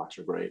power blocks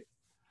are great.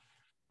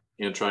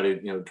 And try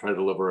to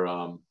deliver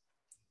a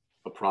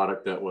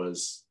product that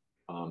was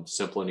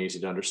simple and easy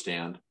to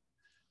understand,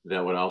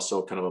 that would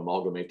also kind of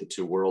amalgamate the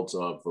two worlds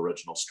of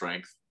original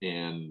strength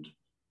and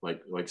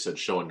like I said,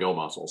 show and go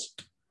muscles.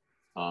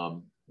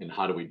 And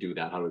how do we do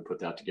that? How do we put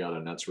that together?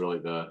 And that's really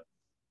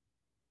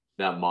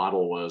that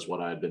model was what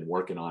I had been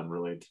working on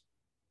really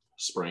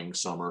spring,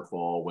 summer,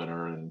 fall,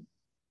 winter, and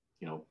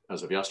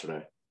as of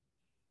yesterday.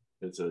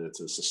 It's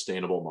a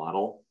sustainable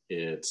model.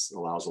 It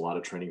allows a lot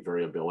of training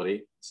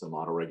variability, some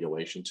auto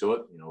regulation to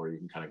it, where you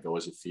can kind of go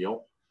as you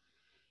feel.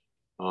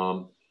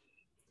 And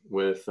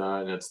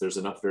there's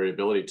enough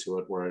variability to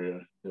it where,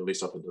 at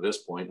least up until this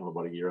point, I'm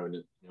about a year and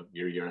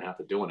a half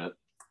of doing it,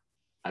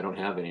 I don't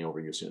have any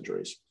overuse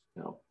injuries.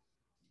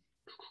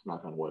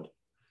 Knock on wood.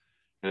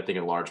 And I think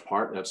in large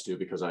part that's due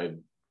because I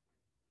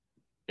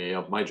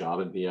have my job,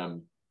 and B,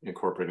 I'm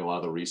incorporating a lot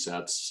of the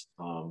resets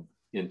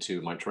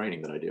into my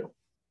training that I do.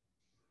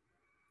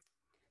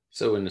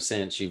 So in a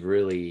sense,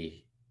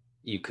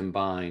 you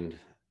combined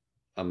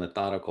a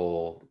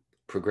methodical,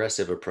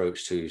 progressive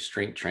approach to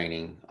strength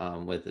training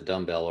with a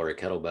dumbbell or a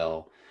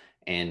kettlebell,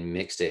 and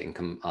mixed it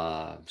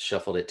and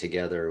shuffled it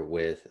together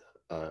with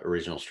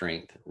original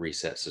strength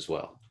resets as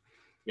well.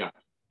 Yeah,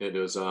 it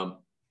was.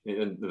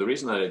 And the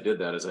reason that I did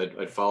that is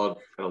I followed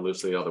kind of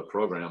loosely other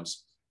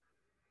programs,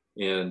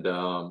 and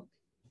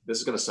this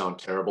is going to sound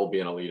terrible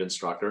being a lead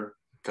instructor,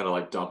 kind of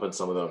like dumping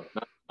some of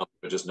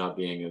the, just not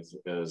being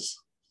as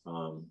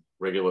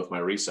regular with my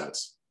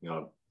resets.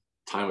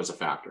 Time was a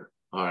factor.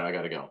 All right, I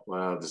got to go.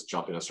 Well, I'll just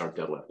jump in and start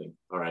deadlifting.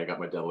 All right, I got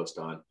my deadlifts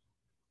done.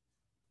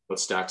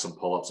 Let's stack some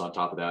pull-ups on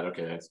top of that.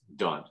 Okay, it's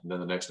done. And then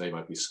the next day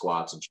might be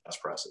squats and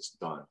chest presses.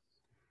 Done.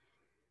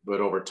 But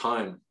over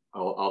time,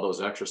 all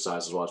those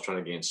exercises, while I was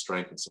trying to gain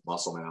strength and some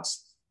muscle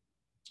mass,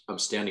 I'm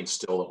standing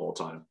still the whole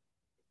time.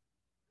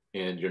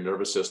 And your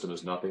nervous system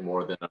is nothing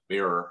more than a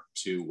mirror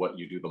to what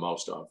you do the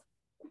most of.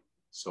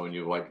 So when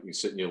you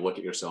sit and you look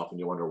at yourself and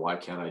you wonder, why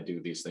can't I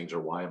do these things, or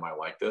why am I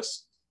like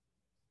this?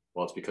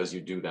 Well, it's because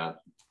you do that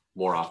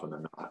more often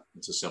than not.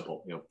 It's a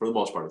simple, for the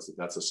most part,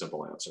 that's a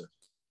simple answer.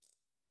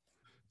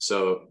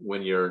 So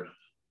when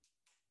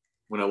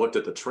I looked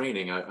at the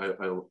training,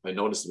 I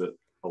noticed that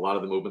a lot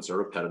of the movements are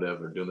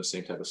repetitive or doing the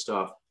same type of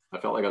stuff. I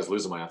felt like I was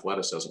losing my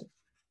athleticism.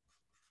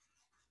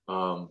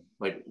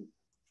 Like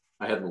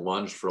I hadn't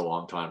lunged for a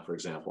long time, for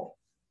example.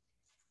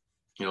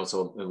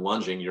 So in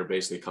lunging, you're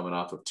basically coming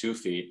off of 2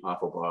 feet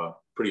off of a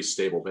pretty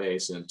stable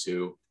base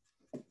into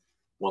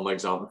one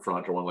leg's out in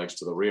front or one leg's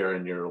to the rear,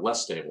 and you're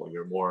less stable.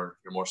 You're more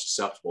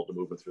susceptible to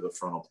moving through the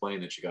frontal plane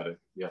that you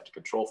have to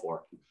control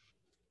for.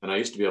 And I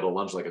used to be able to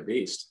lunge like a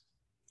beast.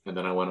 And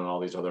then I went on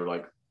all these other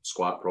like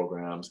squat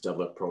programs,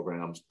 deadlift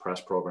programs, press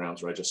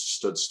programs, where I just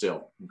stood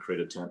still and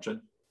created tension.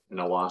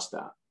 And I lost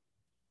that.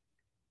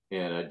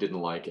 And I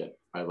didn't like it.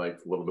 I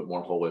liked a little bit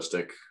more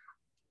holistic,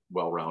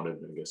 well-rounded,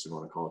 I guess you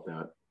want to call it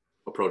that,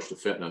 approach to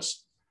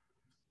fitness.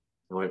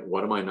 I'm like,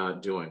 what am I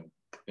not doing?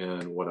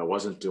 And what I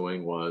wasn't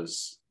doing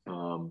was,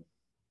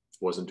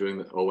 wasn't doing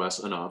the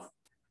OS enough,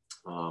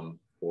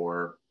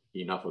 or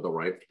enough of the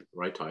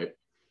right type.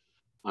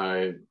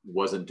 I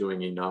wasn't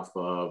doing enough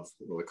of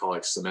what we call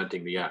like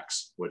cementing the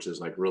X, which is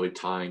like really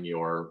tying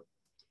your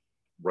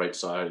right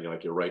side,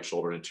 like your right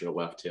shoulder into your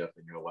left hip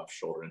and your left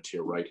shoulder into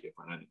your right hip,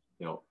 and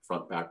then,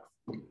 front, back,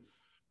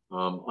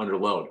 under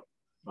load.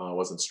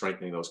 Wasn't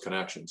strengthening those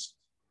connections.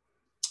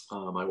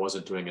 I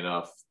wasn't doing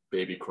enough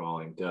baby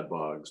crawling, dead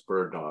bugs,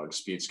 bird dogs,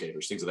 speed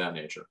skaters, things of that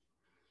nature.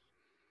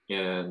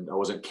 And I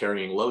wasn't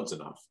carrying loads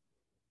enough.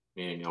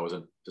 Meaning I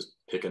wasn't just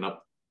picking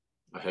up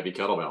a heavy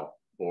kettlebell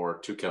or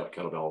 2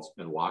 kettlebells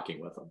and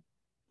walking with them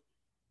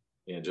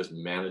and just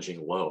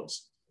managing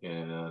loads.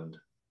 And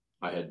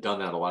I had done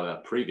that, a lot of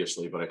that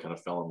previously, but I kind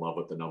of fell in love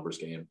with the numbers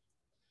game.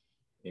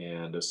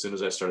 And as soon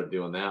as I started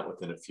doing that,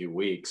 within a few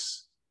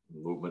weeks,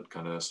 movement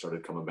kind of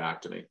started coming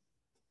back to me.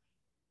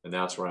 And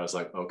that's where I was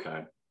like,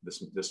 okay,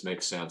 this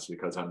makes sense,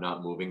 because I'm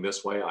not moving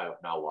this way. I have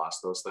now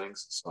lost those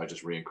things. So I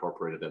just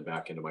reincorporated them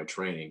back into my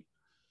training,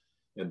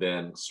 and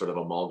then sort of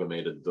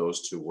amalgamated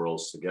those two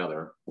worlds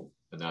together.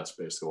 And that's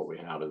basically what we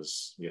have.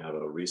 Is you have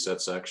a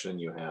reset section,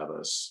 you have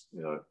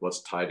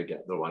let's tie the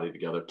body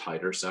together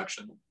tighter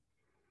section.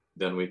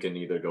 Then we can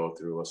either go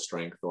through a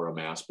strength or a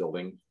mass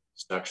building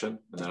section.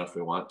 And then if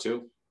we want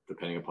to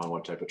depending upon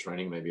what type of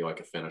training, maybe like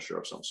a finisher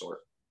of some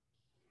sort.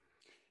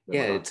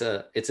 Yeah,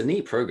 it's a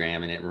neat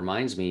program, and it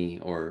reminds me,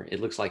 or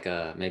it looks like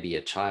maybe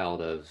a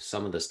child of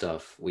some of the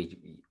stuff we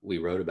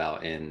wrote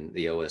about in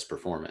the OS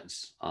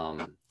performance,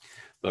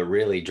 but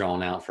really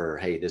drawn out for,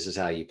 hey, this is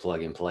how you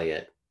plug and play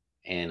it.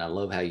 And I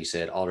love how you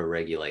said auto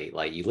regulate,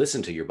 like you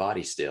listen to your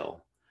body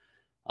still,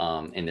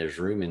 and there's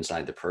room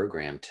inside the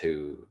program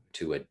to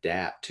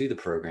adapt to the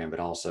program, but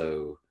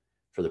also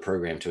for the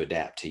program to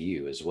adapt to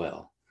you as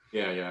well.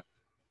 Yeah, yeah.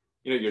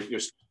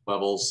 Your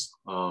levels,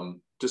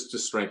 just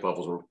strength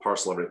levels, or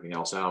parcel everything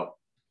else out.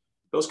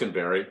 Those can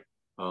vary,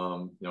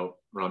 around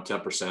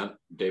 10%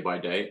 day by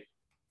day,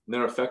 and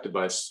they're affected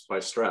by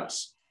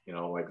stress.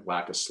 Like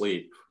lack of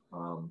sleep.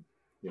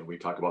 We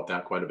talk about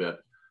that quite a bit.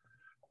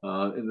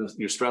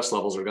 Your stress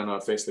levels are going to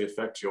basically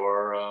affect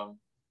your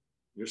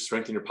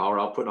strength and your power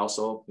output, and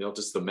also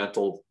just the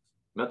mental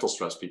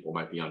stress people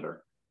might be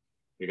under.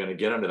 You're going to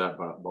get under that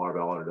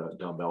barbell or the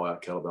dumbbell,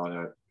 that kettlebell,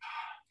 and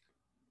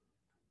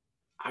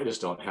I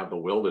just don't have the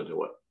will to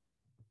do it.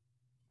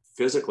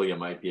 Physically, you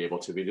might be able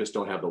to, but you just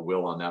don't have the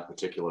will on that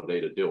particular day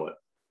to do it.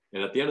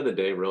 And at the end of the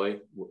day,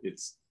 really,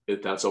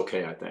 that's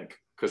okay, I think,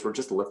 because we're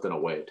just lifting a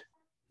weight.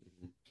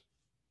 Mm-hmm.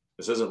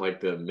 This isn't like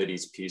the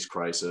Mideast peace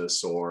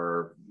crisis,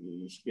 or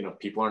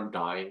people aren't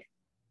dying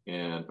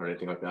or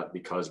anything like that,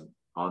 because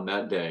on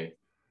that day,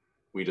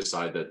 we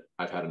decide that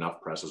I've had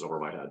enough presses over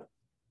my head.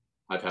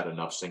 I've had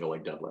enough single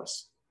leg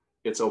deadlifts.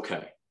 It's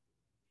okay.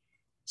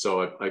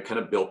 So I kind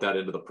of built that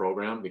into the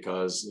program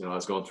because, I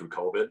was going through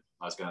COVID.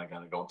 I was kind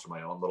of going through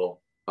my own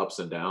little ups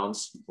and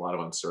downs, a lot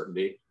of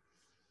uncertainty.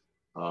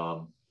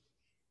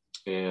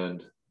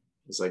 And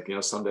it's like,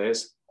 some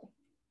days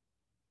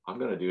I'm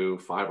going to do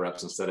 5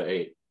 reps instead of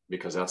 8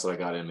 because that's what I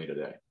got in me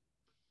today.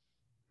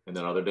 And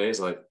then other days,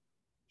 like,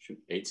 shoot,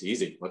 8's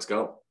easy. Let's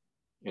go.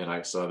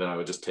 So then I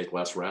would just take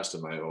less rest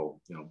in my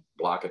little,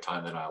 block of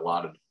time that I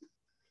allotted.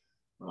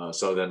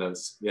 So then and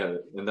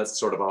that's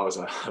sort of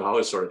I've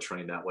always sort of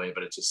trained that way,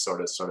 but it just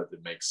sort of started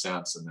to make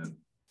sense. And then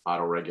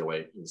auto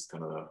regulate is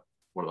kind of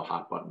one of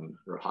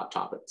the hot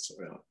topics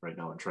right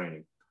now in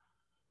training.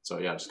 So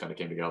yeah, it just kind of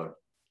came together.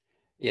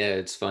 Yeah,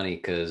 it's funny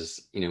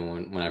because,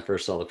 when I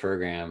first saw the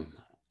program,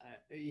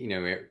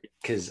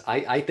 because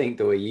I think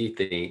the way you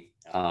think,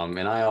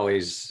 and I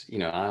always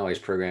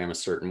program a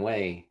certain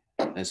way,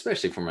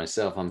 especially for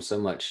myself. I'm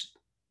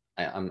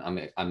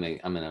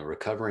in a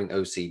recovering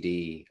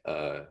OCD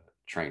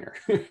trainer.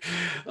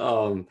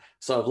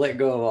 So I've let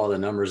go of all the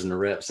numbers and the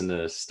reps and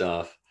the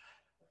stuff,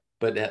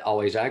 but that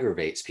always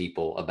aggravates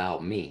people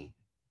about me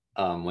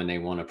when they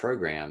want a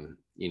program,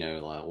 like,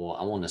 well,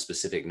 I want a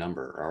specific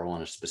number or I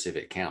want a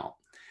specific count.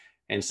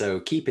 And so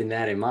keeping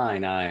that in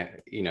mind, I,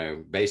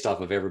 based off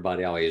of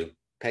everybody always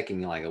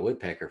pecking like a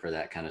woodpecker for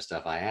that kind of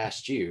stuff, I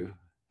asked you,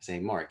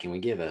 saying, Mark, can we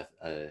give a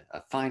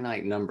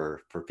finite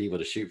number for people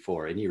to shoot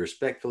for? And you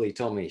respectfully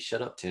told me,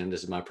 shut up, Tim,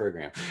 this is my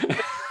program.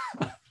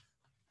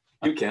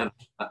 You can.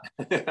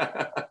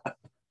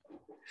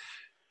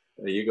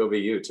 You go be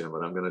you, Tim,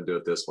 but I'm going to do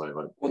it this way.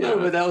 But, no,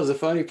 but that was the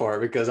funny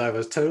part because I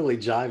was totally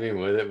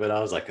jiving with it, but I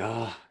was like,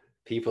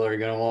 people are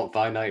going to want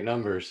finite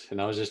numbers. And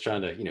I was just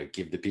trying to,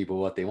 give the people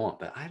what they want.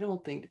 But I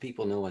don't think the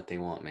people know what they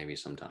want maybe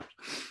sometimes.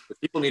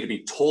 But people need to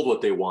be told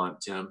what they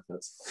want, Tim.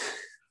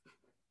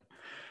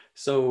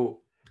 So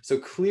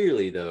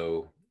clearly,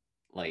 though,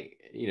 like,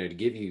 to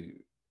give you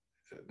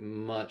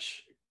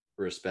much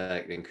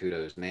respect and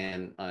kudos,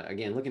 man.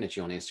 Again, looking at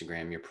you on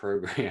Instagram, your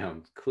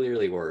program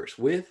clearly works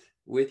with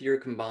your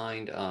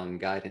combined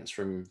guidance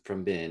from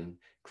Ben,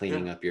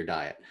 cleaning up your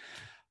diet.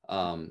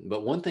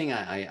 But one thing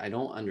I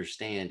don't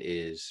understand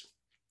is,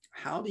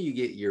 how do you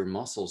get your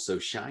muscles so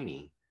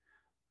shiny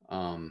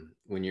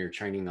when you're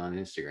training on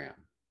Instagram?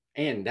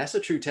 And that's a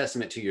true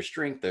testament to your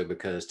strength, though,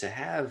 because to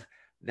have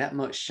that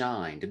much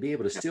shine, to be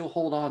able to still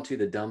hold on to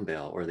the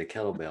dumbbell or the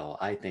kettlebell,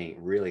 I think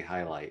really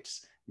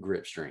highlights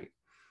grip strength.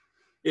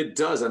 It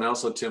does. And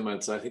also, Tim, I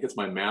think it's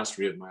my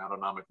mastery of my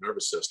autonomic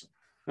nervous system.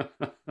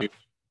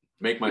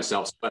 Make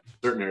myself sweat in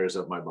certain areas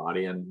of my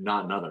body and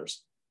not in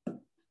others.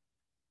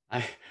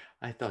 I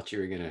thought you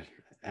were going to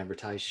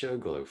advertise Show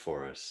Glow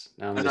for us.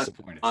 Now I'm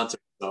disappointed.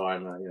 So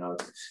I'm,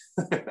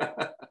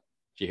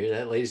 Did you hear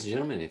that, ladies and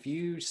gentlemen? If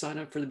you sign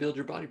up for the Build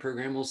Your Body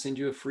program, we'll send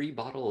you a free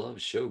bottle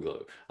of Show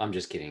Glow. I'm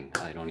just kidding.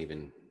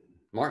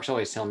 Mark's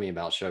always telling me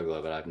about Show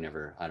Glow, but I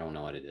don't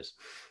know what it is.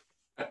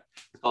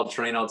 It's called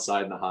Train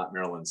Outside in the Hot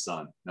Maryland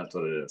Sun. That's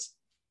what it is.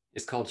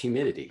 It's called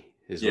humidity,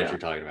 is what you're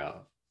talking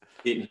about.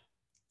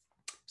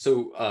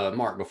 So,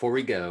 Mark, before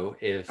we go,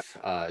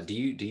 do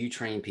you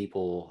train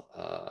people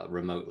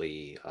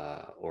remotely,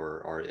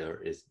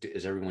 or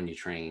is everyone you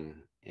train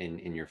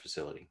in your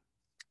facility?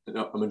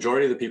 A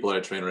majority of the people that I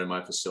train are in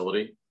my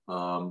facility.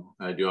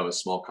 I do have a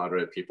small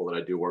cadre of people that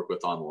I do work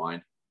with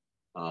online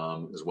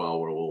as well,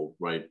 where we'll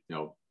write,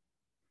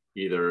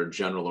 either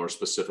general or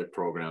specific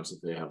programs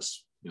if they have,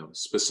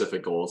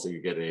 specific goals, that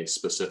you get a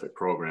specific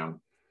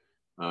program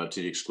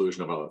to the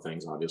exclusion of other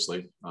things,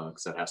 obviously,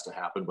 because that has to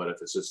happen. But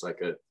if it's just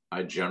like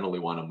I generally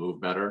want to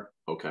move better,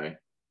 okay,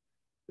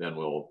 then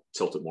we'll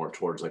tilt it more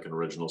towards like an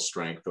original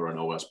strength or an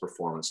OS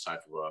performance type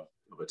of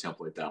a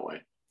template that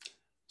way.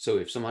 So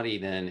if somebody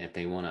then, if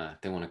they want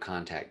to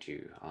contact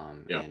you,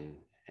 Yeah.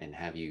 and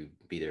have you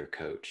be their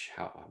coach,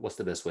 what's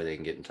the best way they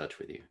can get in touch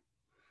with you?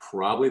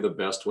 Probably the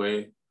best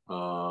way.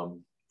 I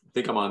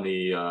think I'm on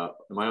the,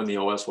 am I on the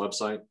OS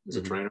website as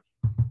a trainer?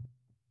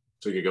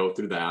 So you could go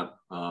through that,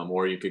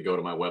 or you could go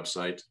to my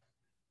website,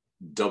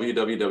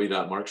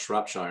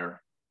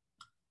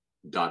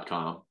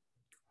 www.markshropshire.com.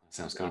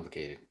 Sounds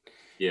complicated.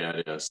 Yeah,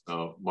 it is.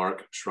 So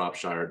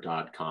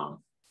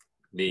markshropshire.com.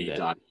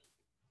 The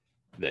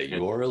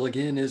URL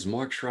again is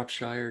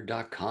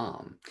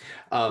markshropshire.com.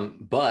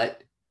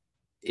 But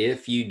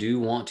if you do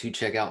want to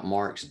check out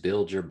Mark's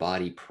Build Your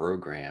Body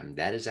program,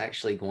 that is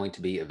actually going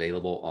to be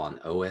available on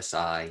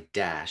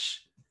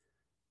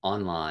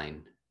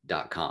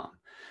osi-online.com.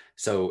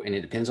 So, and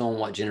it depends on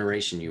what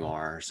generation you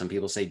are. Some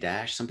people say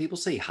dash, some people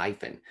say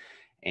hyphen.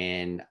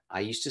 And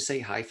I used to say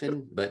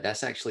hyphen, but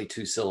that's actually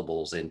 2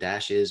 syllables, and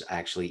dash is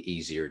actually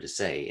easier to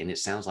say. And it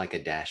sounds like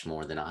a dash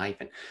more than a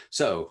hyphen.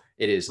 So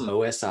it is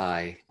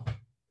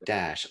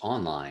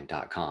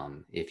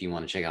osi-online.com if you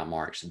want to check out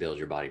Mark's Build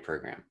Your Body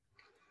program.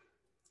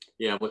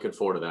 Yeah, I'm looking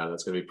forward to that.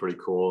 That's going to be pretty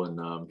cool,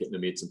 and getting to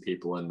meet some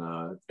people. And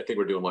I think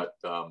we're doing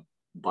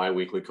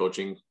bi-weekly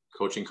coaching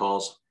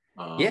calls.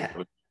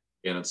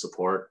 And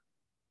support.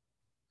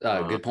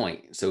 Good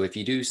point. So if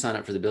you do sign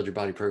up for the Build Your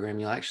Body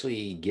program, you'll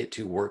actually get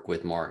to work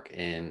with Mark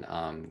and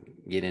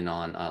get in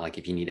on like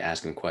if you need to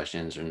ask him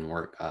questions and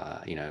work,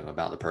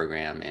 about the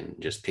program and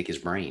just pick his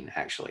brain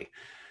actually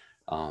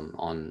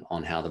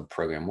on how the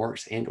program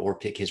works, and or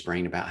pick his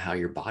brain about how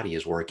your body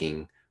is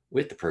working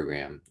with the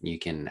program. You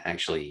can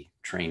actually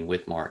train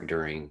with Mark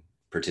during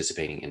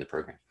participating in the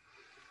program.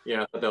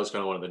 Yeah, I thought that was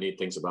kind of one of the neat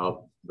things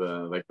about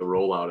the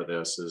rollout of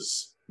this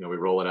is, we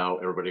roll it out,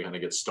 everybody kind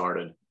of gets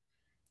started.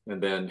 And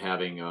then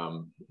having,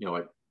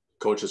 like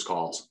coaches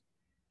calls,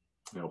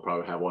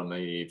 probably have one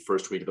the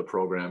first week of the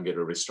program, get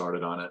everybody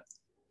started on it,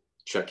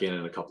 check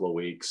in a couple of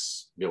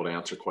weeks, be able to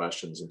answer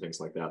questions and things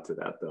like that through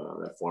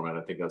that format.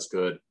 I think that's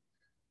good.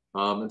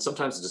 And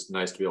sometimes it's just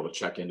nice to be able to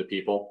check into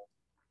people,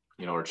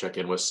 or check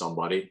in with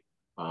somebody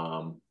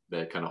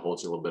that kind of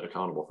holds you a little bit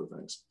accountable for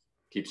things,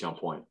 keeps you on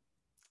point.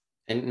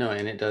 And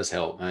it does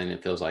help. And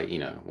it feels like,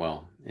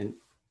 and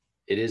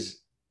it is,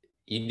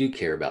 you do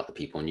care about the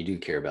people and you do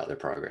care about their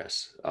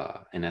progress.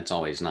 And that's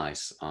always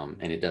nice.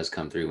 And it does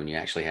come through when you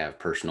actually have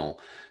personal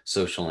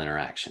social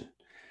interaction.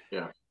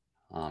 Yeah.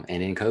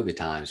 And in COVID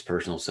times,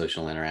 personal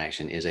social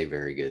interaction is a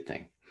very good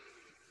thing.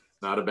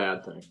 Not a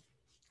bad thing.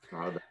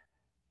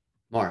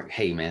 Mark,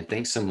 hey man,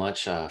 thanks so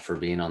much for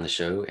being on the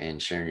show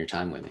and sharing your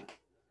time with me.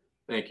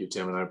 Thank you,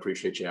 Tim. And I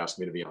appreciate you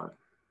asking me to be on.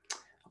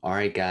 All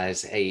right,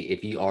 guys. Hey,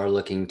 if you are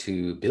looking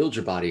to build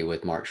your body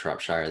with Mark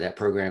Shropshire, that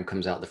program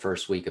comes out the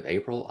first week of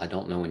April. I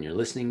don't know when you're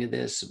listening to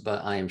this,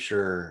 but I am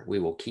sure we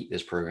will keep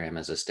this program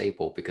as a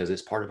staple because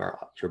it's part of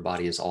our Your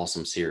Body is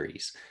Awesome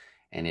series,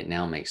 and it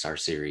now makes our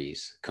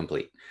series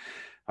complete.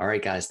 All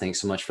right, guys.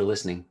 Thanks so much for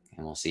listening,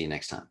 and we'll see you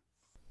next time.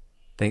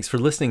 Thanks for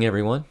listening,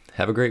 everyone.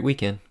 Have a great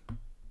weekend.